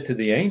Mary said to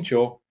the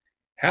angel,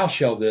 how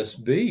shall this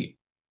be?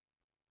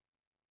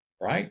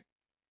 Right?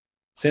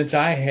 Since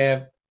I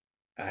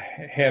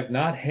have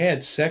not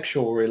had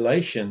sexual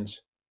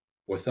relations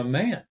with a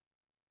man.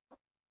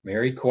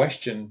 Mary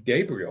questioned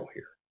Gabriel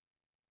here.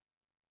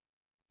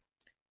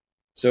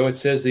 So it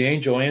says, the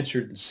angel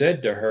answered and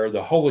said to her,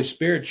 the Holy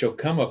Spirit shall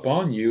come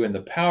upon you, and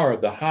the power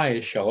of the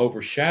highest shall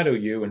overshadow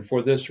you. And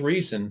for this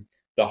reason,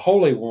 the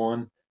Holy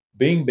One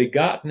being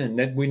begotten, and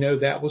then we know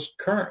that was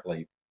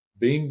currently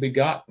being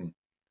begotten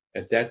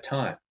at that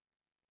time,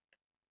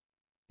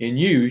 in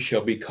you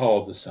shall be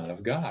called the Son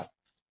of God.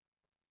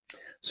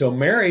 So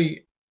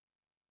Mary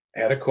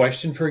had a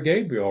question for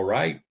Gabriel,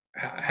 right?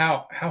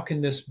 How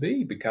can this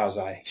be? Because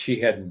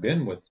she hadn't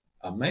been with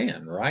a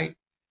man, right?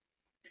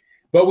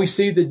 But we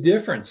see the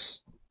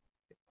difference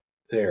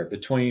there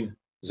between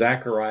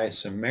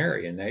Zacharias and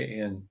Mary,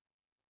 and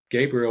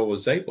Gabriel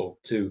was able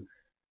to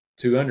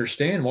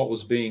understand what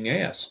was being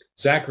asked.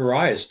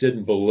 Zacharias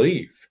didn't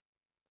believe,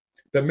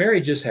 but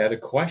Mary just had a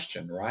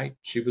question, right?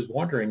 She was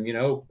wondering,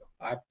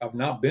 I've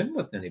not been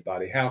with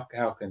anybody.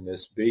 How can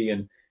this be?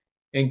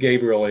 And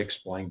Gabriel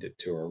explained it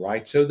to her,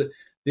 right? So the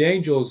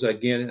angels,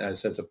 again,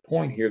 as a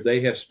point here,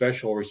 they have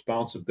special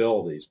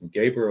responsibilities. And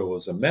Gabriel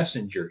was a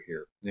messenger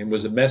here, and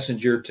was a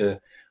messenger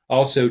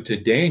also to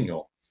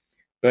Daniel.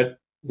 But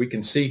we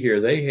can see here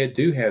they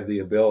do have the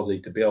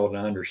ability to be able to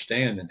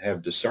understand and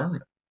have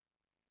discernment.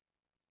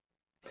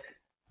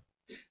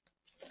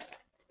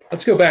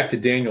 Let's go back to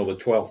Daniel, the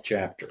 12th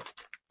chapter.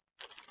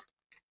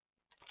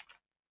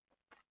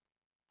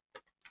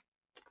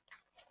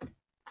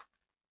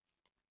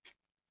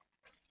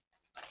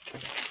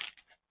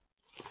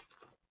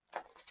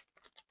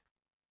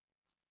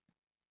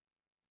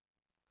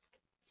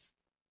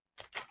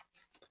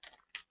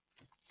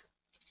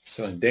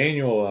 So in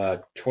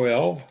Daniel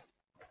 12,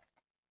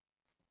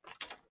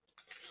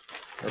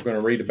 we're going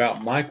to read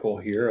about Michael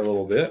here a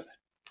little bit.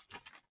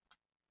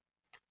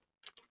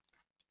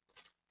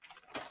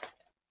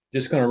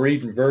 Just going to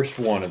read in verse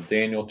 1 of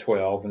Daniel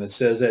 12, and it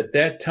says, at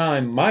that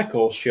time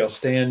Michael shall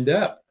stand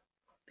up,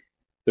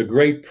 the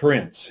great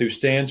prince who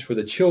stands for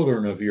the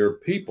children of your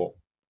people.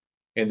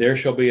 And there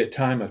shall be a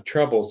time of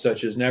trouble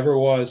such as never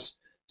was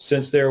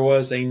since there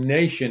was a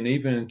nation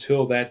even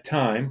until that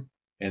time.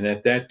 And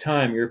at that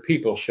time your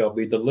people shall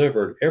be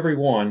delivered, every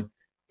one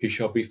who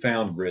shall be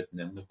found written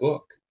in the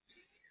book.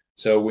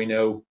 So we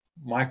know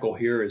Michael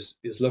here is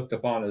looked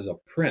upon as a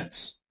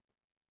prince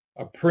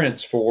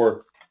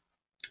for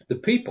the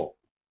people,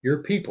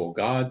 your people,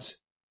 God's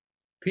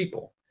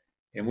people.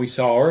 And we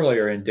saw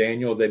earlier in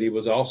Daniel that he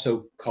was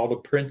also called a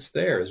prince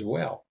there as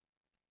well.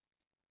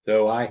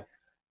 So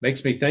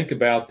makes me think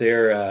about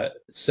there,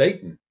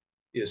 Satan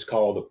is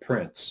called a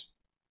prince.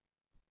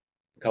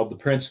 called the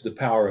prince of the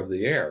power of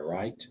the air,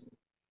 right?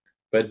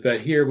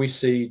 But here we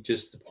see,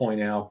 just to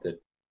point out,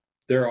 that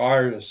there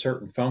are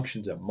certain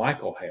functions that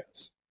Michael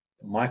has.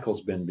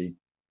 Michael's been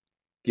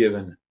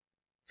given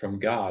from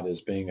God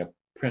as being a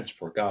prince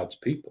for God's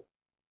people.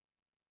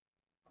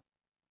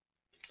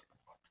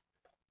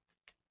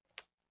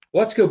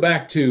 Let's go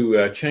back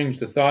to change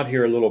the thought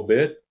here a little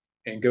bit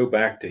and go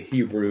back to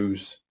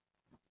Hebrews,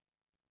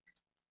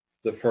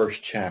 the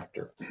first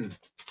chapter.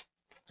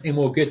 And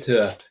we'll get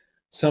to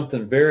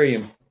something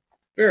very,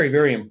 very,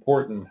 very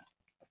important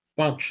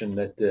function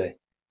that the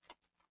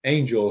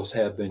angels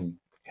have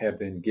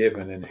been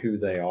given and who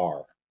they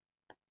are.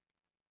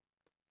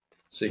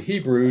 So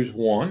Hebrews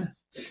 1,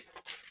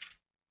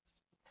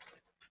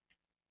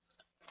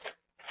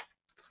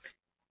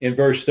 in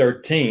verse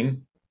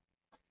 13,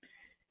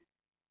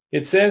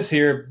 it says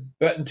here,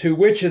 "But unto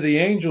which of the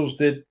angels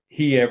did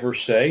he ever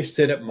say,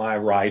 sit at my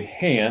right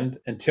hand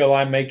until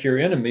I make your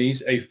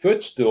enemies a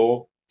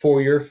footstool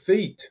for your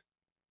feet?"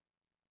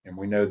 And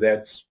we know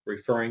that's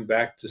referring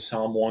back to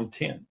Psalm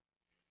 110.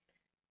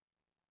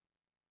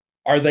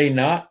 "Are they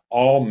not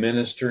all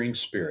ministering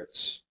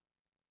spirits,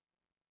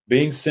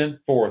 being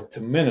sent forth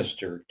to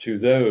minister to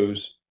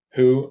those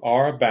who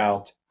are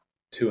about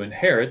to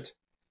inherit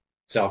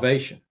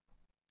salvation?"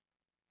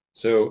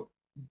 So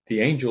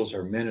the angels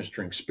are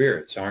ministering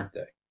spirits, aren't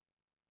they?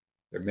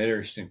 They're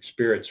ministering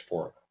spirits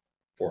for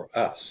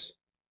us,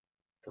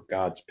 for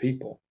God's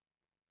people.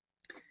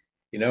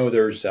 You know,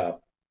 there's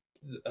at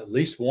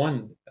least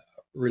one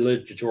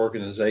religious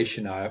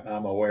organization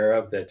I'm aware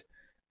of that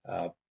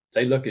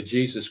they look at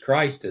Jesus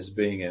Christ as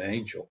being an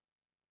angel.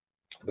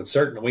 But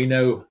certainly we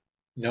know,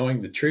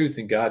 knowing the truth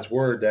in God's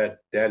word,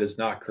 that is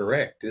not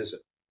correct, is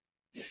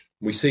it?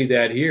 We see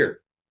that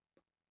here.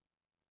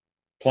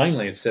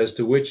 Plainly, it says,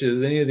 "To which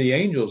of any of the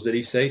angels did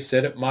he say,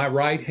 sit at my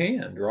right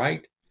hand,"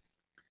 right?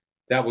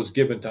 That was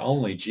given to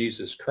only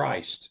Jesus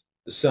Christ,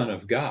 the Son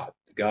of God,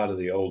 the God of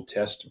the Old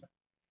Testament.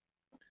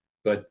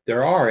 But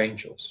there are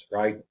angels,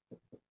 right?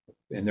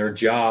 And their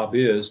job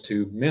is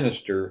to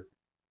minister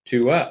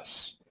to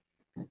us.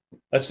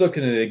 Let's look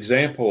at an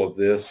example of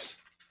this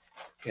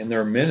in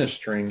their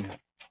ministering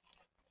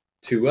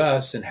to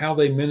us and how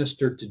they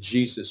ministered to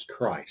Jesus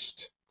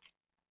Christ.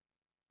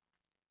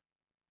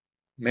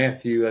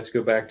 Matthew, let's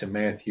go back to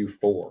Matthew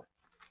 4.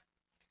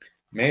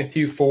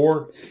 Matthew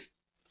 4.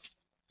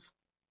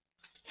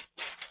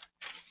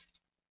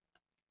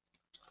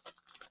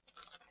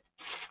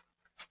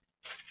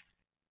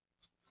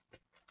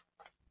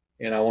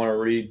 And I want to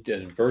read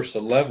in verse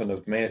 11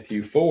 of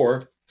Matthew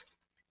 4.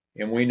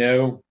 And we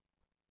know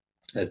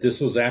that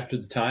this was after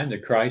the time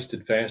that Christ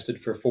had fasted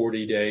for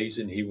 40 days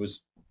and he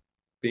was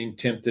being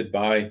tempted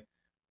by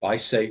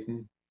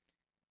Satan.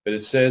 But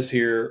it says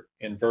here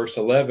in verse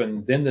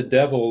 11, "Then the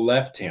devil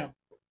left him,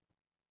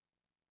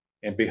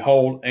 and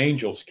behold,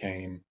 angels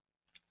came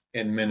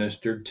and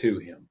ministered to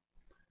him."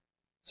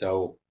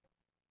 So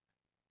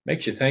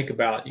makes you think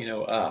about,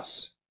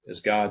 us as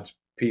God's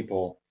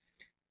people.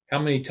 How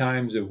many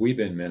times have we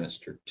been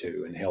ministered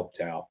to and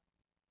helped out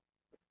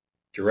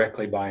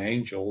directly by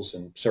angels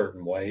in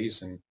certain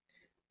ways, and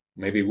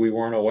maybe we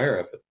weren't aware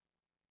of it?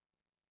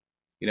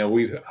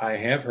 I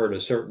have heard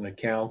of certain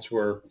accounts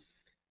where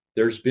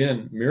there's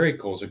been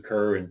miracles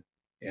occur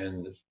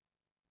in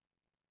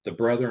the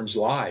brethren's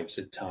lives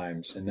at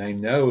times, and they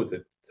know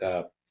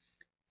that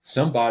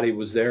somebody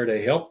was there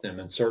to help them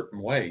in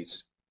certain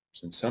ways.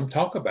 And some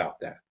talk about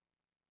that.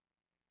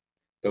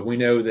 But we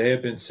know they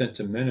have been sent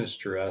to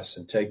minister us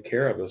and take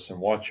care of us and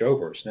watch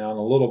over us. Now, in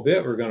a little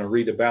bit, we're going to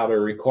read about a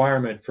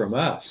requirement from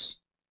us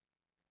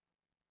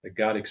that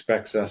God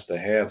expects us to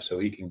have so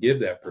he can give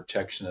that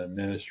protection and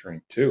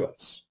ministering to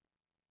us.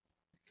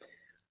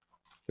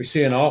 We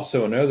see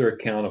also another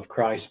account of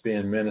Christ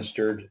being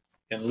ministered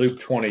in Luke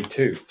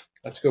 22.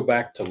 Let's go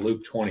back to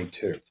Luke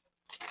 22.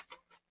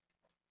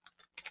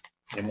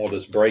 And we'll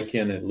just break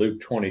in at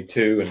Luke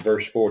 22 and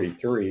verse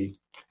 43.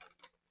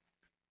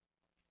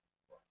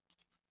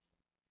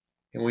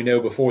 And we know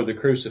before the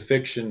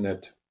crucifixion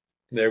that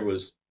there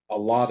was a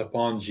lot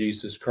upon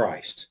Jesus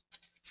Christ.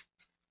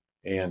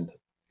 And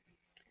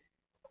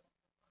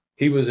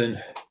he was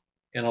in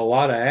a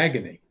lot of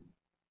agony,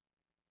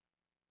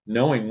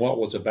 knowing what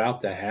was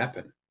about to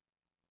happen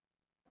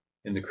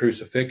in the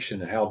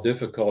crucifixion and how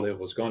difficult it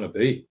was going to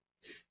be.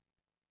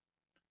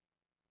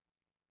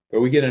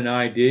 But we get an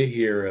idea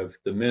here of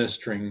the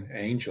ministering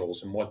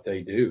angels and what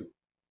they do.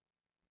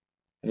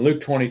 In Luke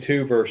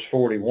 22, verse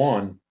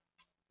 41,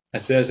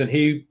 it says, "And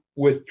he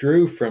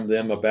withdrew from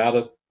them about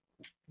a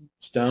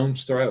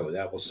stone's throw."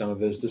 That was some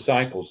of his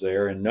disciples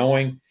there. "And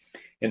knowing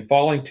and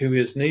falling to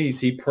his knees,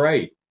 he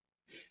prayed,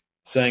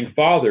 saying,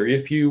 Father,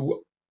 if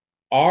you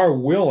are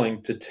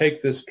willing to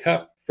take this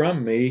cup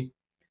from me,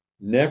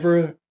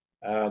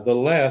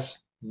 nevertheless,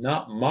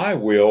 not my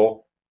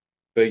will,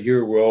 but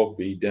your will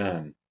be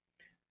done."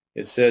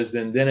 It says,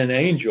 then an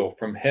angel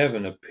from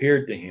heaven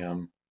appeared to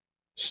him,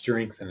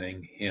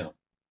 strengthening him.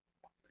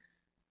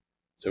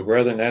 So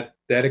brethren,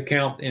 that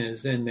account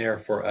is in there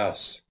for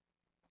us.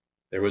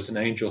 There was an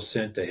angel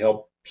sent to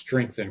help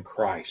strengthen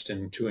Christ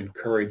and to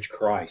encourage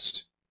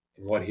Christ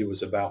in what he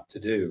was about to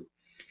do.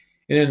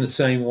 And in the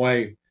same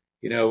way,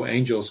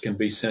 angels can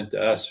be sent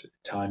to us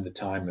time to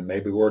time, and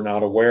maybe we're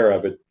not aware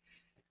of it,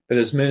 but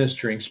as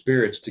ministering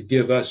spirits to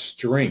give us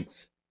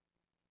strength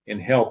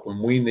and help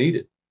when we need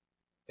it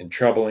in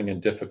troubling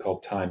and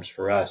difficult times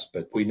for us.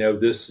 But we know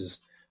this is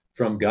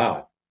from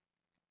God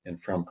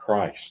and from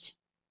Christ.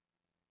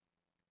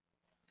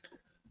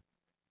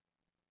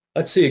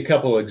 Let's see a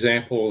couple of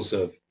examples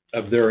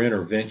of their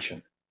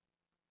intervention.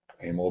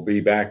 And we'll be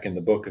back in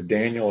the book of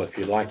Daniel. If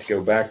you'd like to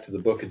go back to the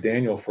book of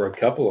Daniel for a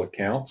couple of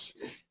accounts.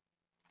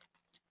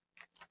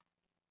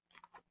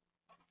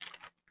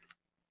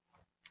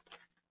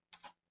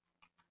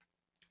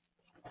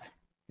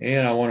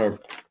 And I want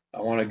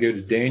to go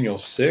to Daniel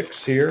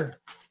 6 here,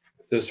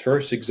 with this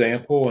first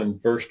example in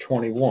verse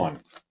 21.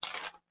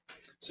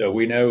 So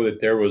we know that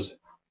there was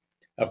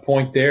a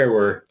point there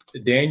where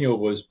Daniel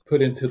was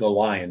put into the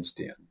lion's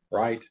den,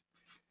 right?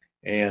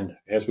 And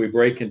as we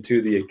break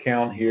into the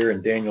account here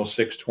in Daniel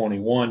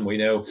 6:21, we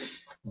know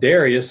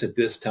Darius at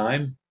this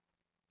time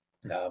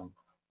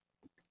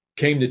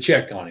came to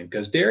check on him,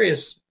 because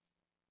Darius,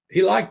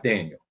 he liked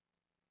Daniel.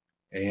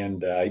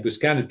 And he was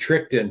kind of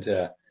tricked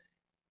into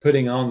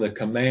putting on the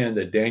command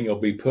that Daniel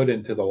be put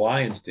into the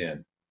lion's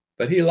den.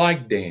 But he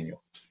liked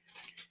Daniel.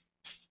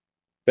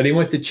 But he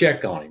went to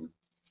check on him,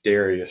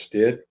 Darius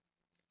did.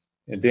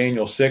 In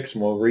Daniel 6,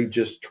 and we'll read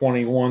just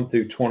 21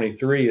 through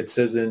 23, it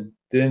says, and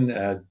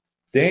then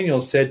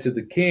Daniel said to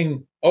the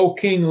king, O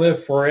king,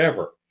 live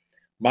forever.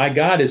 My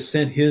God has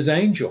sent his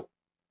angel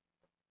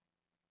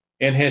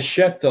and has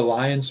shut the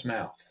lion's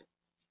mouth.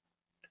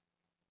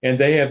 And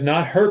they have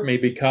not hurt me,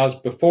 because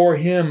before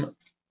him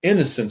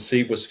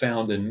innocency was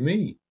found in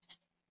me.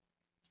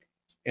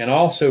 And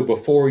also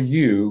before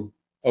you,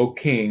 O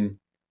king,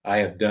 I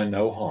have done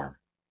no harm.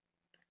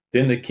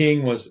 Then the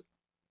king was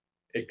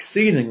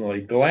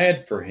exceedingly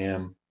glad for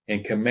him,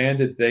 and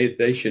commanded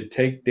they should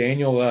take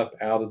Daniel up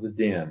out of the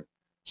den.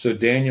 So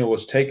Daniel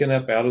was taken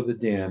up out of the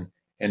den,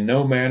 and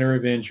no manner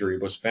of injury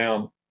was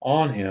found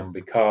on him,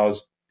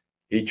 because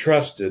he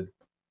trusted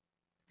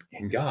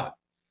in God.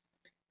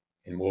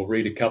 And we'll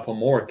read a couple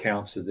more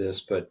accounts of this,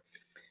 but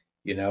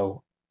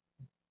the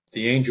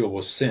angel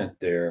was sent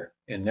there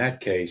in that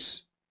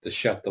case to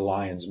shut the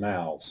lions'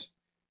 mouths.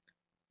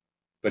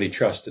 But he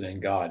trusted in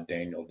God,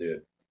 Daniel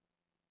did.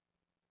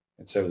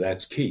 And so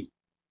that's key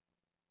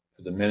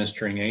for the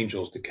ministering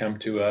angels to come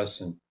to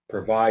us and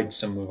provide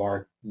some of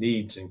our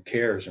needs and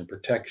cares and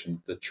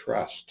protection, the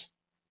trust.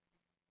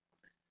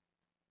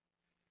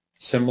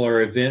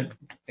 Similar event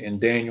in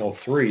Daniel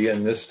 3,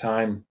 and this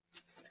time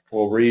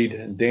we'll read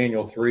in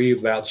Daniel 3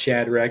 about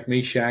Shadrach,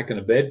 Meshach, and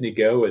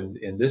Abednego,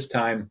 and this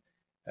time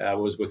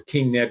was with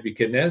King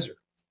Nebuchadnezzar,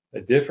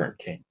 a different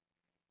king.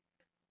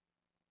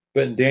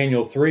 But in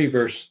Daniel 3,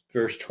 verse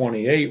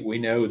 28, we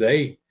know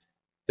they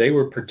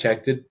were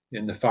protected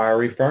in the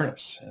fiery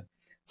furnace. It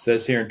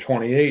says here in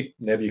 28,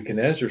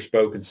 Nebuchadnezzar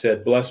spoke and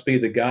said, Blessed be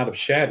the God of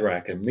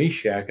Shadrach and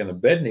Meshach and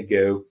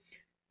Abednego,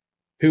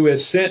 who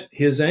has sent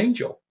his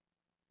angel,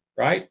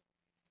 right?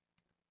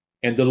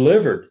 And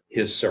delivered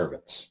his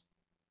servants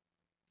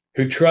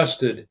who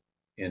trusted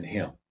in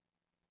him,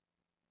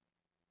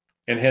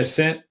 and has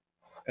said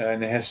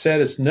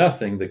as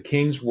nothing the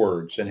king's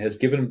words, and has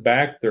given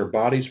back their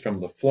bodies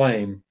from the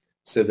flame,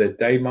 so that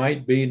they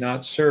might be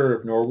not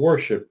served nor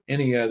worship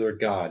any other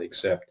god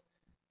except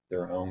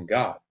their own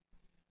God.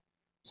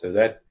 So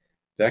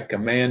that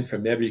command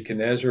from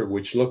Nebuchadnezzar,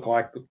 which looked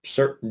like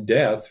certain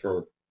death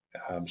for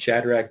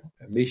Shadrach,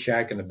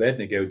 Meshach, and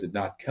Abednego, did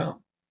not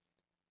come,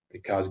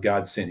 because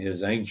God sent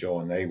his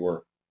angel and they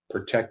were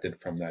protected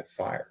from that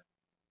fire,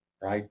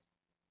 right?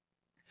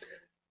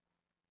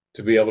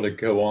 To be able to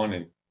go on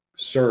and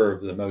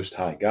serve the Most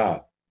High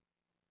God.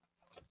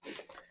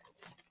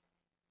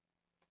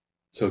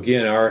 So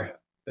again,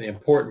 the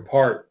important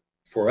part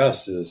for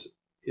us is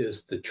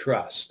the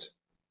trust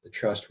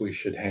we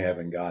should have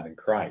in God and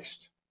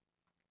Christ.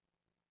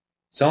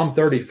 Psalm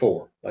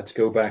 34. Let's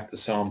go back to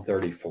Psalm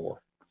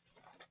 34.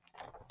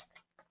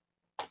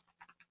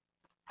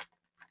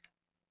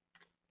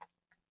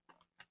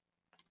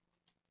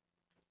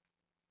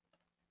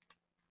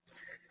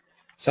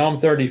 Psalm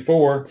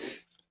 34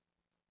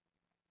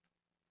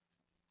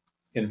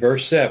 in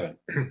verse 7.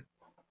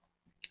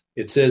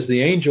 It says,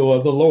 the angel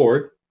of the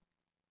Lord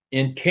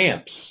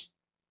encamps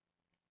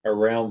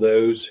around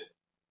those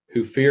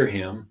who fear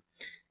him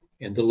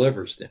and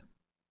delivers them.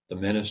 The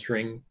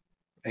ministering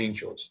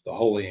angels, the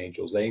holy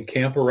angels, they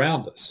encamp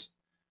around us.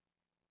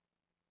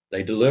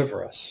 They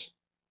deliver us.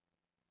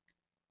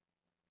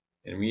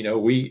 And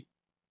we,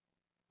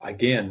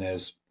 again,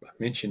 as I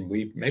mentioned,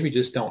 we maybe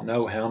just don't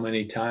know how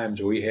many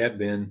times we have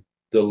been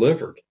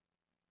delivered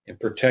and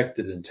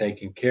protected and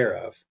taken care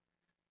of.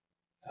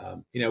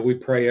 We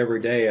pray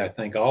every day, I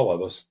think all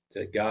of us,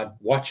 that God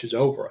watches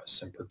over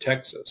us and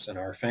protects us and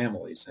our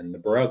families and the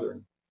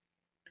brethren.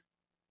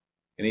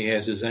 And he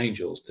has his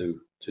angels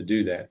to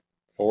do that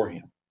for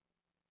him.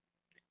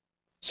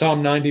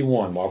 Psalm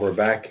 91. While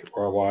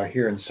we're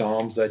here in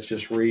Psalms, let's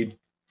just read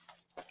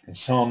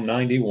Psalm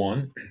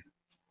 91.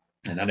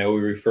 And I know we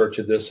refer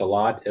to this a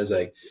lot as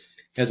a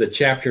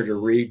chapter to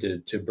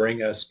read to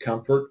bring us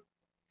comfort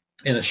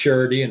and a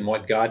surety in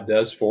what God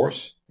does for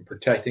us,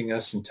 protecting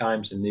us in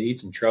times of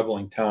needs and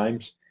troubling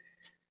times.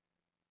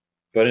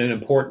 But an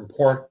important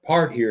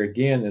part here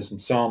again is in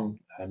Psalm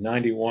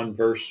 91,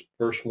 verse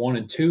 1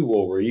 and 2,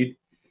 we'll read.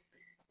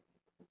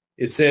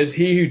 It says,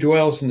 "He who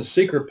dwells in the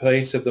secret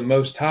place of the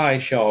Most High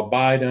shall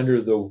abide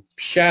under the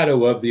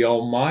shadow of the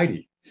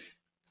Almighty.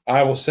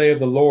 I will say of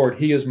the Lord,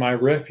 He is my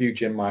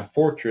refuge and my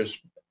fortress,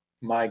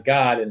 my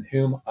God in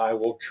whom I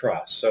will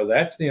trust." So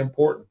that's the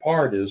important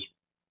part, is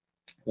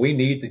we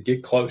need to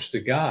get close to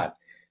God.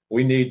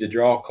 We need to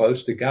draw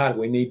close to God.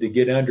 We need to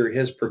get under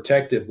His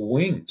protective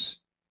wings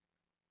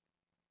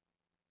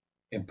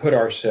and put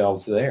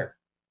ourselves there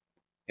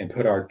and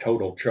put our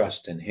total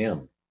trust in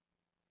Him.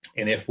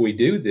 And if we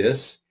do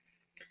this,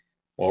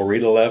 we'll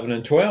read 11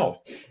 and 12.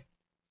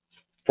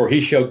 "For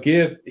He shall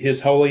give His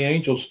holy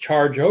angels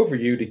charge over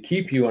you to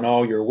keep you in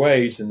all your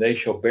ways, and they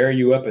shall bear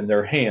you up in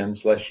their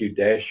hands, lest you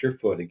dash your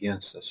foot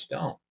against a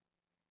stone."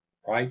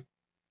 Right?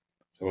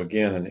 So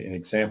again, an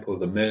example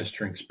of the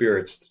ministering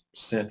spirits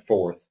sent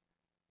forth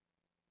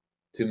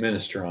to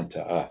minister unto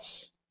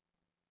us.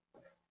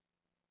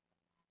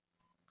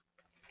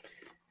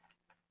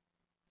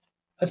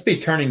 Let's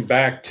be turning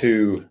back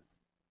to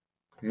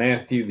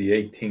Matthew, the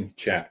 18th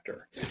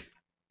chapter.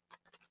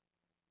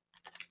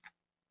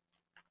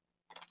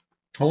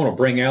 I want to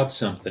bring out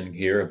something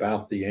here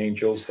about the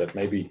angels that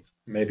maybe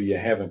you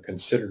haven't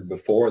considered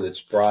before, that's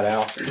brought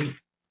out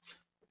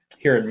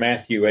here in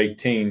Matthew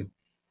 18.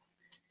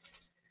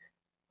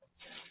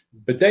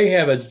 But they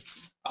have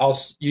I'll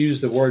use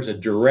the words, a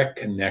direct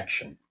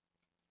connection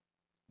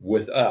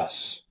with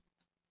us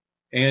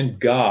and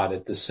God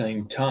at the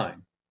same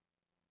time.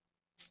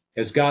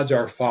 As God's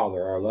our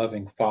Father, our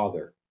loving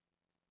Father,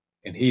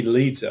 and He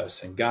leads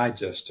us and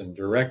guides us and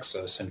directs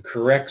us and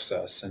corrects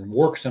us and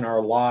works in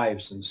our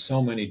lives in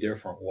so many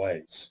different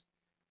ways,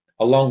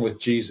 along with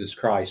Jesus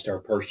Christ, our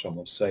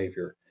personal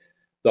Savior.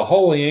 The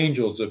holy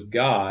angels of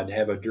God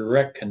have a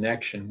direct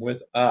connection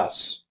with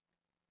us,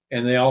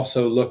 and they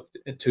also look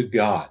to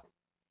God.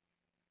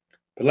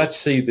 But let's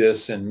see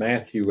this in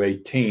Matthew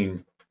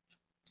 18,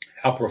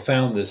 how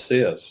profound this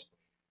is.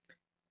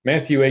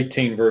 Matthew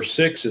 18, verse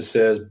 6, it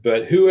says,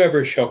 "But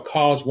whoever shall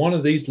cause one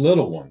of these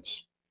little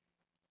ones,"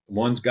 the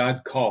ones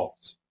God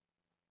calls,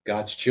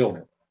 God's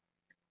children,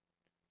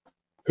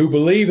 "who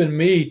believe in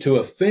me to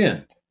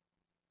offend,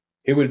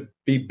 it would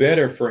be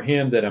better for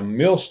him that a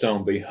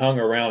millstone be hung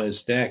around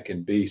his neck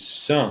and be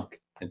sunk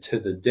into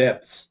the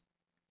depths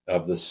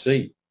of the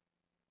sea."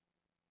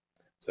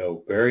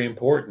 So very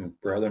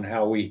important, brethren,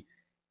 how we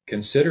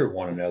consider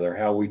one another,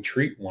 how we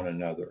treat one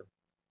another,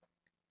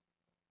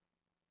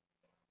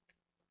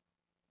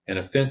 and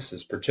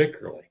offenses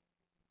particularly.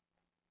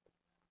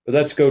 But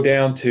let's go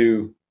down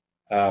to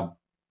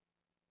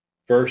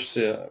verse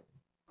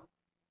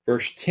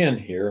 10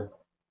 here.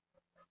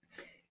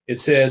 It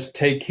says,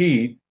 "Take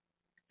heed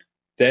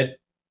that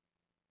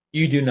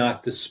you do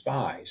not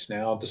despise."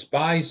 Now,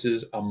 despise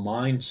is a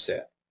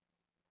mindset,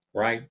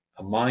 right?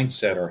 A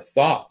mindset or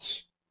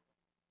thoughts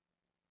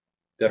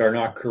that are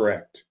not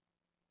correct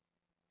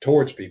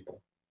towards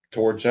people,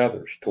 towards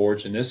others,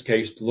 towards, in this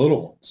case, the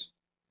little ones,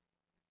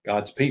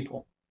 God's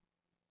people.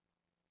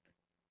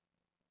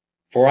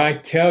 "For I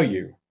tell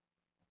you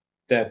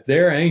that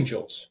their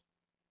angels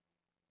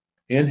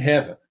in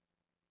heaven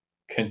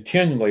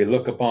continually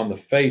look upon the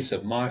face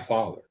of my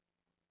Father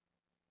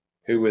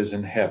who is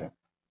in heaven."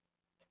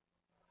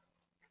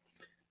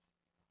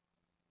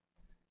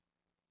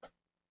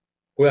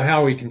 Well,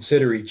 how we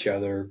consider each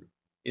other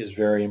is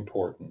very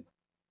important.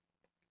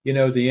 You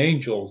know, the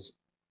angels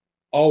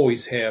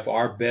always have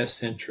our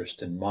best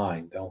interest in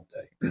mind, don't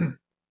they?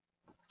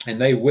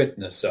 And they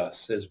witness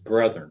us as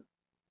brethren,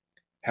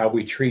 how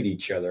we treat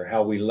each other,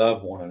 how we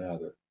love one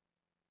another.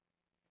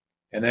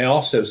 And they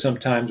also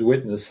sometimes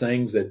witness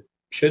things that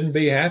shouldn't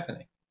be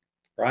happening,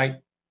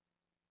 right?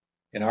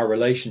 In our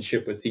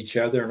relationship with each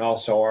other, and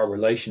also our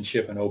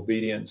relationship and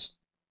obedience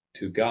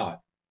to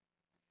God.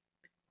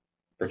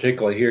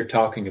 Particularly here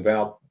talking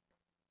about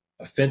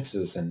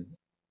offenses and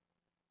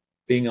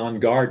being on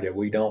guard that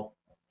we don't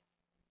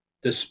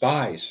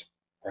despise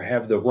or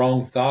have the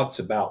wrong thoughts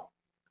about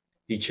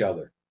each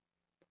other,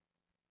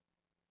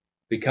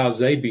 because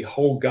they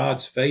behold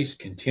God's face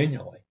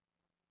continually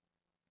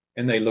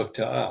and they look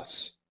to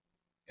us,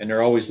 and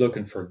they're always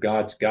looking for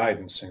God's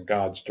guidance and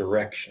God's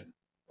direction,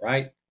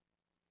 right?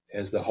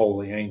 As the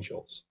holy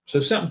angels. So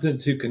something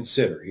to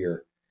consider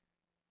here.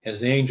 As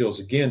the angels,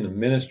 again, the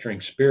ministering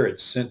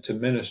spirits sent to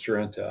minister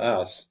unto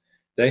us,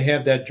 they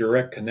have that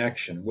direct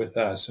connection with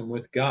us and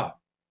with God.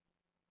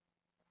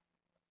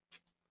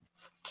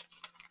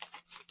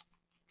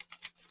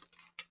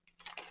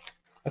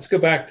 Let's go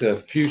back to a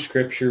few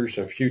scriptures,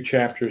 a few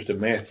chapters to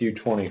Matthew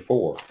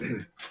 24.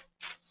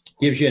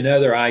 Gives you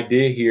another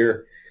idea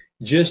here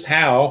just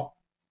how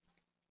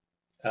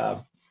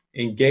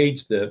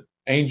engaged the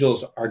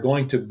angels are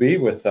going to be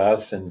with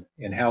us and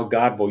how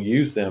God will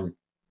use them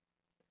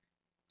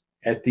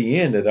at the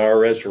end of our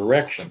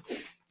resurrection.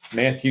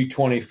 Matthew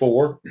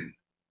 24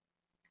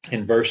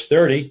 in verse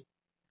 30,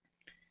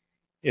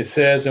 it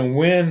says,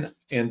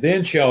 and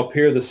then shall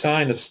appear the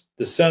sign of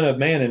the Son of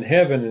Man in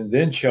heaven, and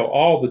then shall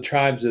all the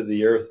tribes of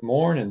the earth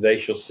mourn, and they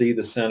shall see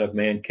the Son of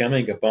Man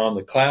coming upon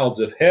the clouds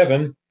of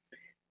heaven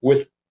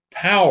with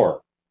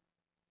power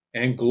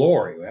and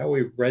glory. Well,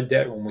 we read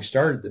that when we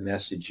started the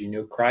message. You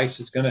know, Christ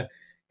is going to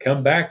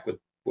come back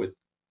with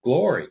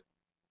glory,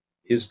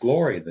 his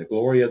glory, the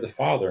glory of the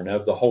Father and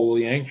of the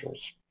holy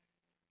angels.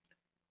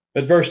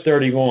 But verse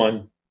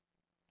 31,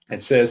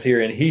 it says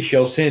here, and he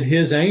shall send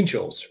his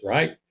angels,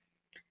 right,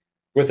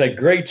 with a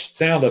great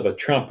sound of a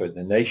trumpet,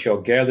 and they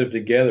shall gather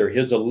together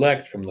his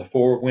elect from the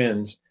four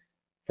winds,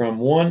 from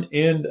one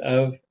end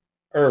of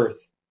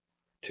earth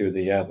to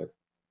the other.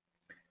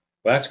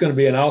 Well, that's going to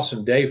be an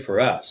awesome day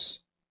for us,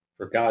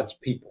 for God's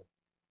people.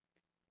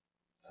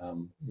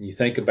 You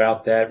think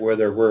about that,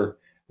 whether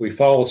we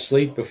fall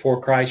asleep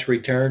before Christ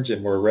returns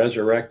and we're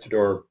resurrected,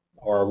 or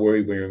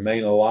we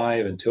remain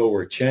alive until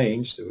we're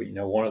changed. So, you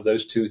know, one of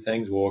those two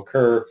things will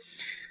occur.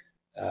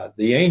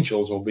 The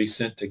angels will be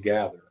sent to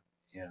gather,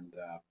 and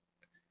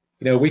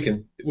you know, we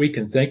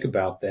can think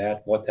about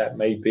that, what that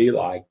may be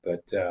like.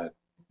 But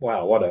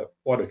wow,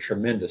 what a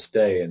tremendous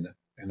day and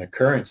an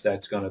occurrence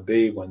that's going to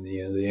be when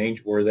the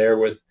angel, we're there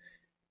with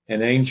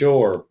an angel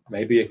or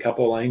maybe a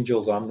couple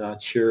angels. I'm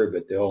not sure,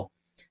 but they'll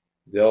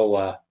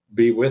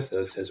be with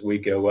us as we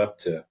go up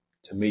to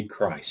meet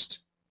Christ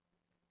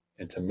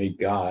and to meet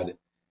God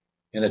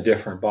in a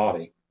different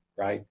body,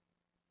 right?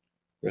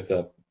 With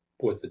a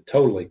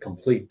totally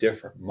complete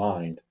different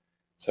mind.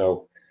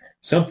 So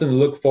something to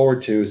look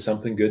forward to,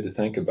 something good to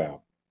think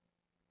about.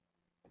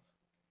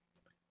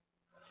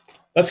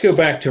 Let's go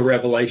back to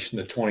Revelation,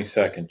 the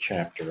 22nd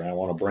chapter. I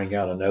want to bring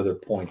out another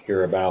point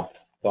here about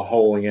the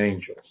holy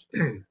angels.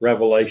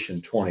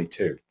 Revelation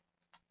 22.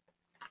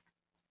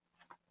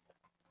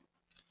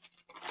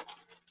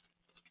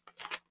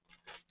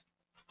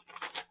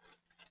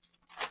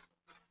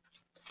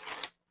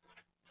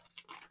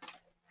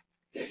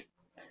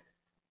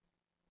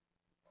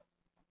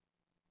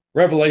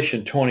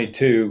 Revelation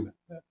 22,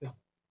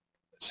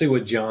 see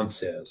what John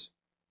says.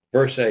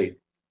 Verse 8,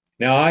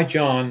 now I,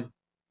 John,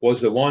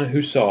 was the one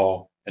who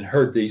saw and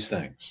heard these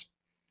things.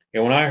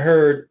 And when I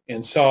heard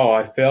and saw,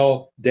 I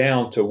fell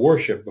down to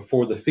worship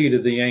before the feet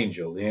of the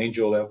angel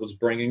that was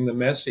bringing the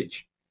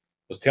message,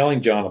 was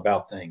telling John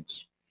about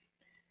things,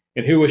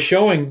 and who was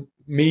showing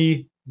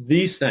me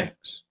these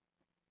things.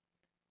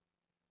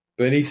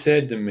 But he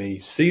said to me,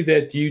 see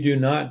that you do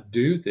not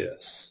do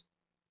this,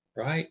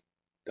 right?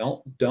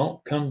 Don't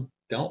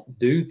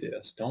do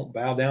this. Don't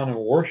bow down and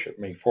worship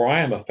me, for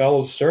I am a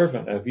fellow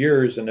servant of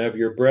yours and of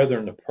your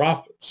brethren, the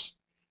prophets,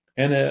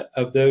 and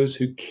of those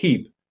who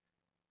keep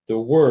the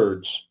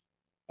words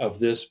of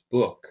this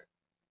book,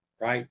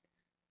 right?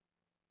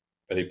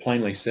 But he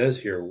plainly says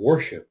here,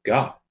 worship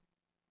God.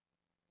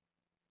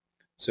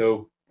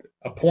 So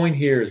a point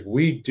here is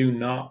we do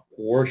not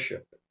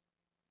worship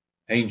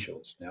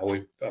angels. Now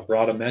we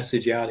brought a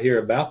message out here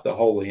about the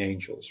holy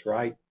angels,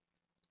 right?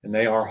 And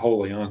they are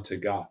holy unto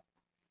God.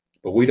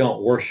 But we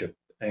don't worship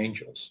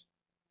angels.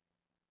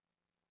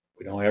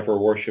 We don't ever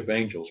worship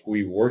angels.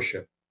 We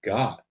worship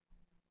God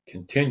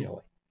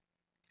continually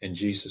in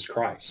Jesus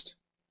Christ.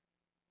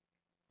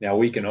 Now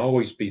we can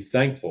always be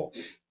thankful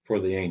for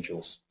the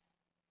angels,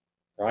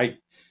 right?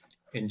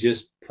 And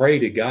just pray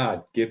to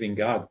God, giving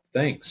God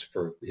thanks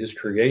for his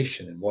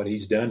creation and what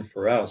he's done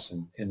for us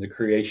and the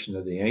creation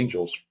of the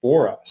angels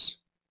for us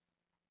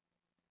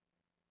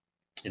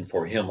and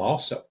for him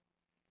also.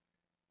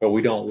 But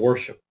we don't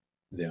worship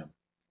them.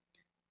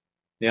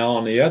 Now,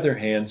 on the other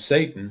hand,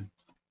 Satan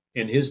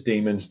and his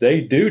demons,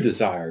 they do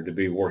desire to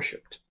be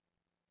worshiped,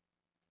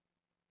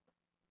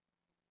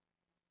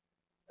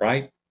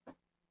 right?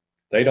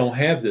 They don't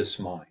have this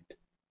mind.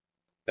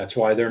 That's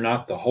why they're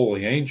not the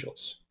holy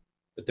angels,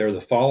 but they're the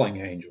fallen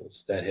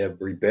angels that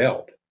have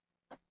rebelled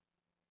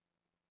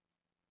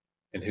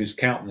and whose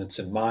countenance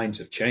and minds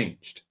have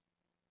changed.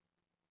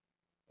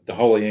 The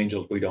holy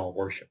angels we don't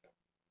worship.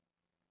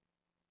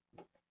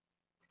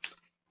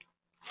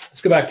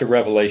 Let's go back to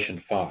Revelation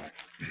 5.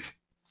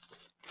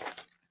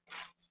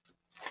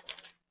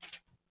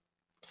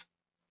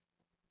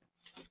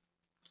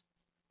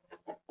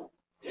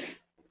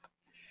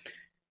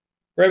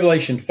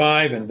 Revelation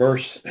 5 and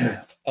verse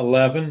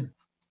 11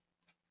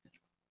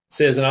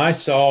 says, and I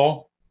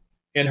saw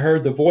and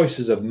heard the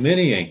voices of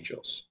many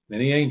angels,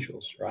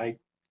 right?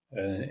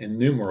 An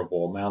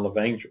innumerable amount of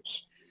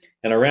angels.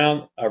 And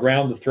around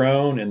the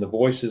throne, and the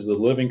voices of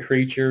the living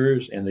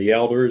creatures and the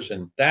elders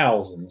and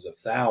thousands of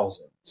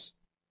thousands,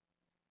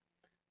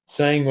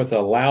 saying with a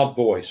loud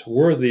voice,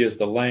 worthy is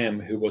the Lamb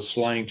who was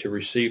slain to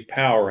receive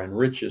power and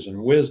riches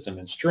and wisdom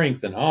and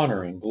strength and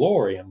honor and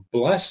glory and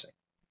blessing.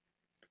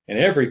 And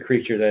every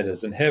creature that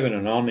is in heaven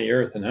and on the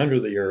earth and under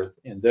the earth,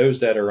 and those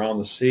that are on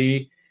the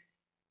sea,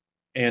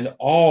 and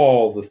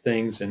all the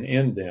things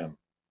in them.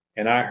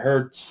 And I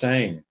heard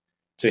saying,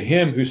 To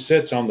him who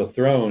sits on the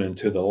throne and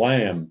to the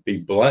Lamb be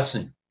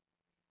blessing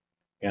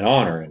and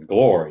honor and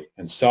glory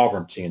and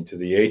sovereignty into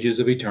the ages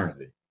of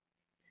eternity.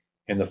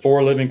 And the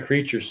four living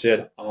creatures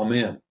said,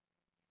 Amen.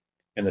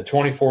 And the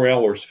 24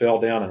 elders fell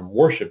down and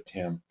worshiped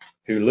him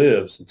who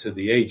lives into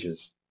the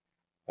ages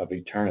of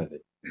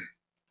eternity.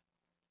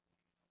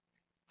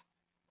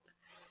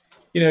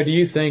 You know, do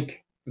you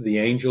think the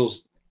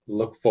angels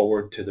look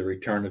forward to the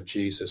return of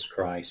Jesus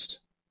Christ?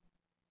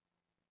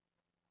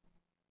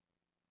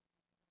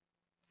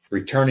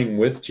 Returning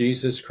with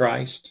Jesus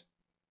Christ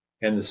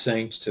and the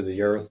saints to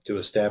the earth to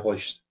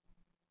establish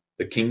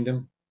the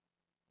kingdom,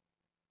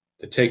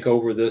 to take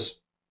over this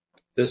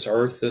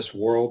earth, this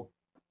world,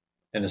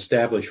 and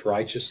establish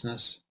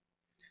righteousness?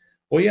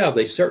 Well, yeah,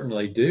 they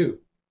certainly do.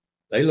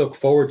 They look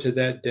forward to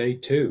that day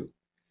too.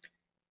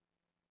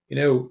 You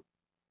know,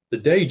 the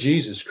day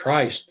Jesus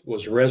Christ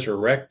was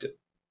resurrected,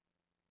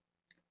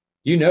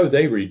 you know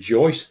they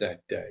rejoiced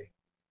that day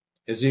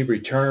as he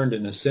returned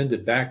and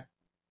ascended back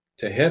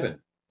to heaven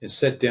and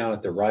sat down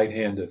at the right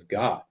hand of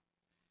God.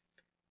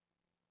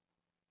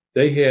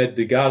 They had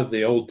the God of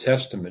the Old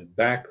Testament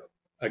back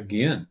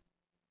again.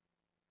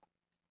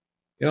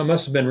 You know, it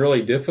must have been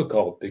really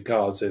difficult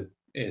because,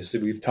 as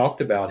we've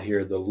talked about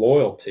here, the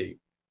loyalty,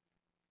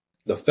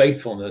 the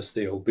faithfulness,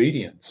 the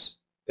obedience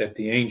that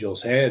the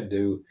angels had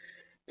to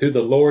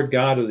the Lord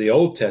God of the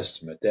Old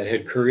Testament that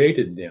had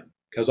created them,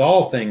 because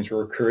all things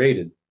were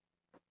created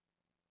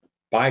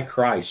by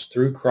Christ,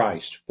 through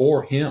Christ,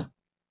 for him.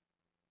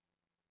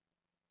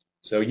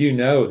 So you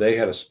know they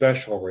had a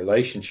special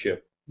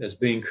relationship as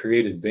being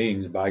created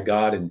beings by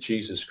God and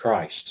Jesus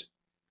Christ.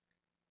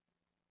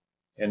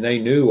 And they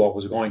knew what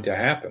was going to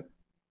happen.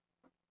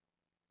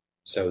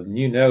 So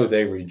you know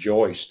they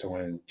rejoiced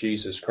when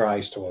Jesus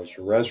Christ was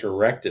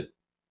resurrected.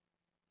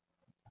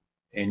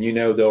 And you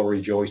know they'll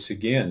rejoice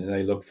again, and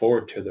they look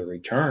forward to the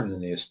return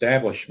and the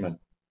establishment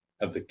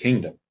of the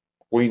kingdom.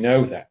 We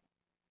know that.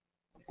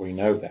 We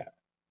know that.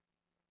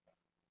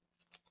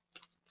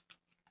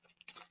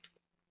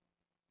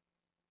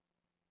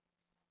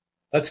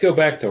 Let's go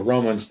back to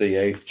Romans, the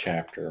 8th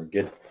chapter, and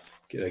get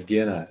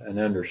again an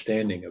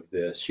understanding of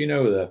this. You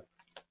know,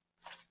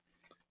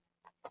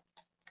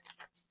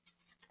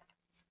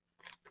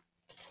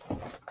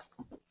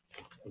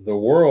 the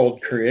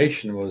world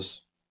creation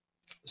was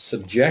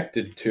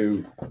subjected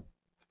to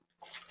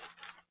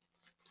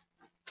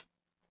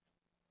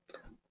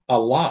a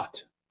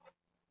lot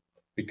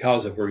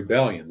because of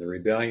rebellion, the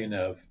rebellion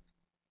of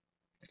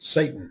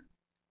Satan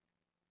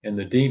and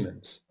the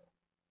demons.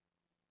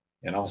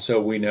 And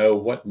also we know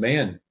what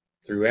man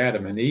through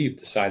Adam and Eve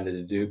decided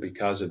to do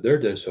because of their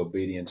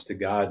disobedience to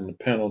God and the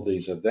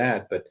penalties of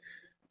that. But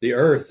the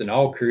earth and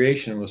all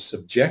creation was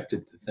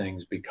subjected to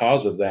things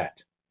because of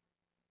that.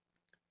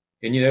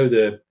 And you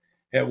know,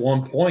 at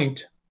one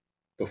point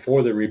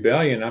before the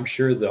rebellion, I'm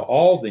sure that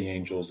all the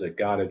angels that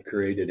God had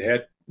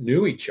created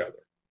knew each other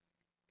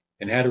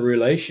and had a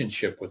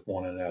relationship with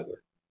one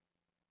another.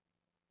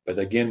 But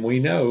again, we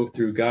know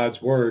through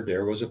God's word,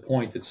 there was a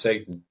point that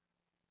Satan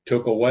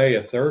took away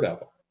a third of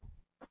them.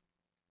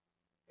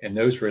 And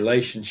those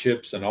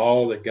relationships and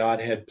all that God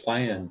had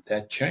planned,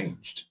 that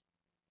changed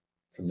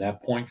from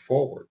that point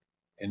forward.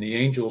 And the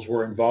angels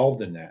were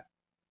involved in that.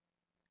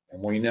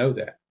 And we know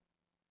that.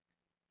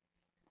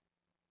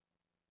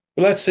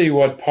 But let's see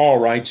what Paul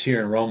writes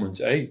here in Romans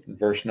 8,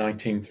 verse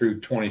 19 through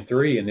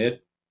 23, and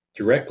it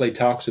directly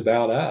talks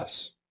about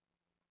us.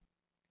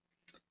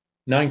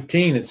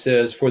 19, it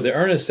says, "For the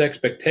earnest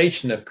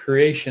expectation of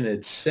creation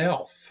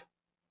itself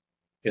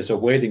is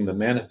awaiting the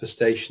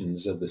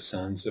manifestations of the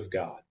sons of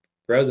God."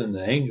 Brethren,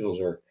 the angels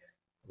are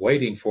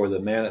waiting for the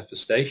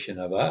manifestation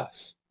of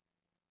us.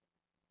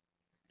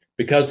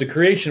 Because the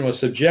creation was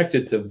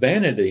subjected to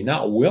vanity,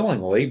 not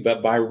willingly,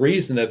 but by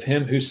reason of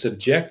him who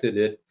subjected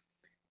it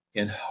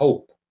in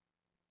hope.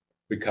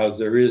 Because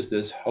there is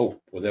this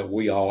hope that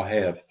we all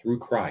have through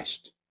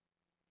Christ.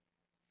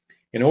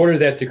 In order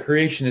that the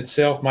creation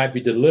itself might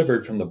be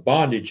delivered from the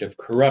bondage of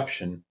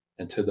corruption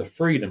into the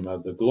freedom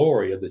of the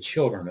glory of the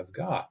children of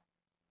God.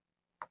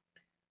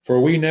 For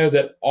we know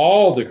that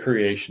all the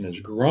creation is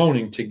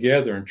groaning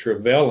together and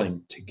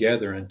travailing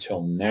together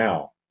until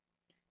now.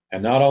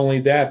 And not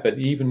only that, but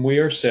even we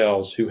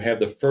ourselves who have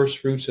the first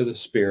fruits of the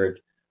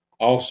Spirit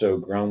also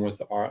groan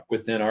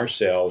within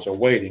ourselves,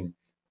 awaiting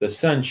the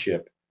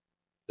sonship,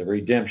 the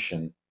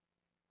redemption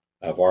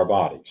of our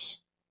bodies.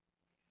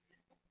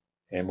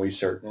 And we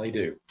certainly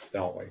do,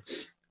 don't we?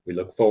 We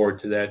look forward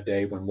to that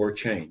day when we're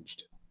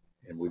changed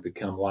and we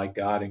become like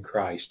God in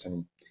Christ.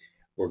 And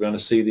we're going to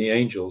see the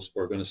angels.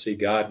 We're going to see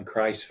God and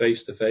Christ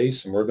face to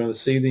face, and we're going to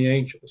see the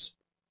angels.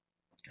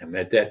 And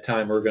at that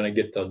time, we're going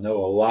to get to know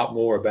a lot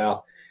more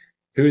about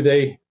who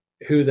they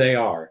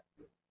are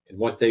and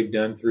what they've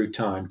done through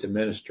time to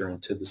minister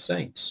unto the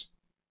saints,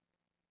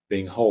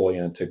 being holy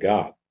unto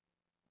God.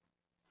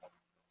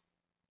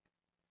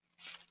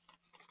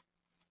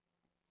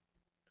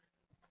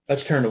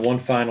 Let's turn to one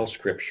final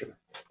scripture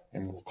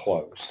and we'll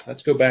close.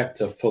 Let's go back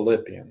to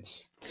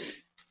Philippians.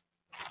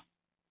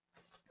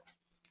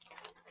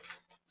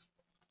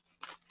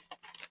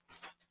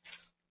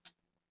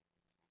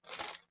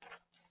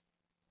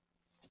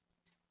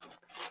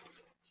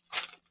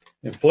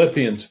 In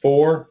Philippians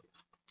 4,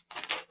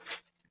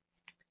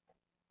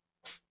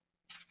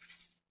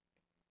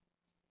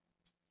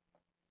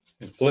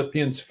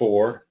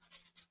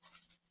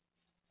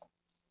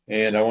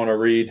 and I want to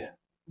read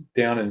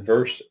down in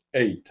verse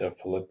 8 of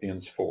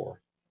Philippians 4.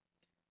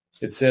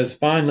 It says,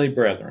 "Finally,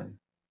 brethren,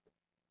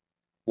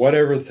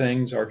 whatever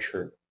things are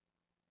true,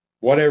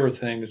 whatever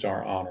things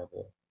are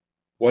honorable,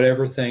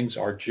 whatever things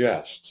are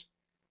just,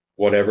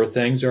 whatever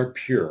things are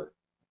pure,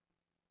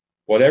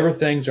 whatever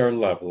things are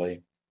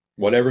lovely,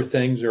 whatever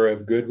things are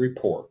of good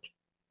report,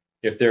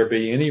 if there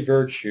be any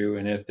virtue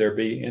and if there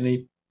be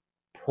any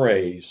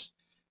praise,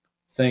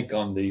 think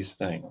on these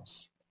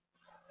things."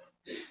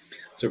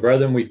 So,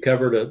 brethren, we've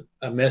covered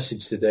a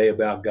message today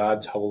about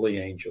God's holy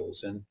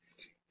angels. And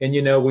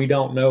you know, we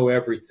don't know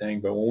everything,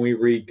 but when we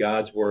read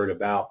God's word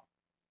about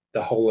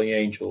the holy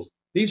angels,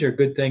 these are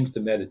good things to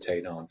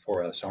meditate on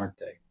for us, aren't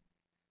they?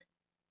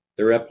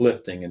 They're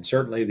uplifting, and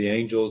certainly the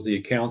angels, the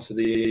accounts of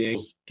the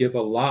angels give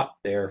a lot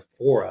there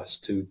for us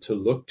to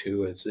look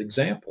to as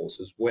examples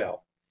as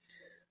well.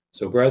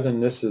 So, brethren,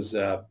 this has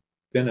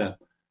been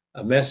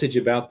a message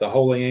about the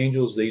holy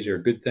angels. These are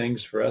good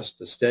things for us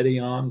to study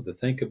on, to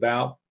think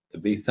about, to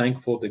be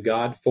thankful to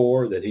God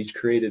for, that he's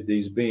created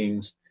these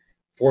beings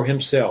for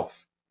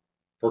himself,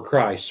 for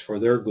Christ, for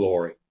their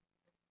glory,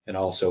 and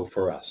also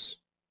for us.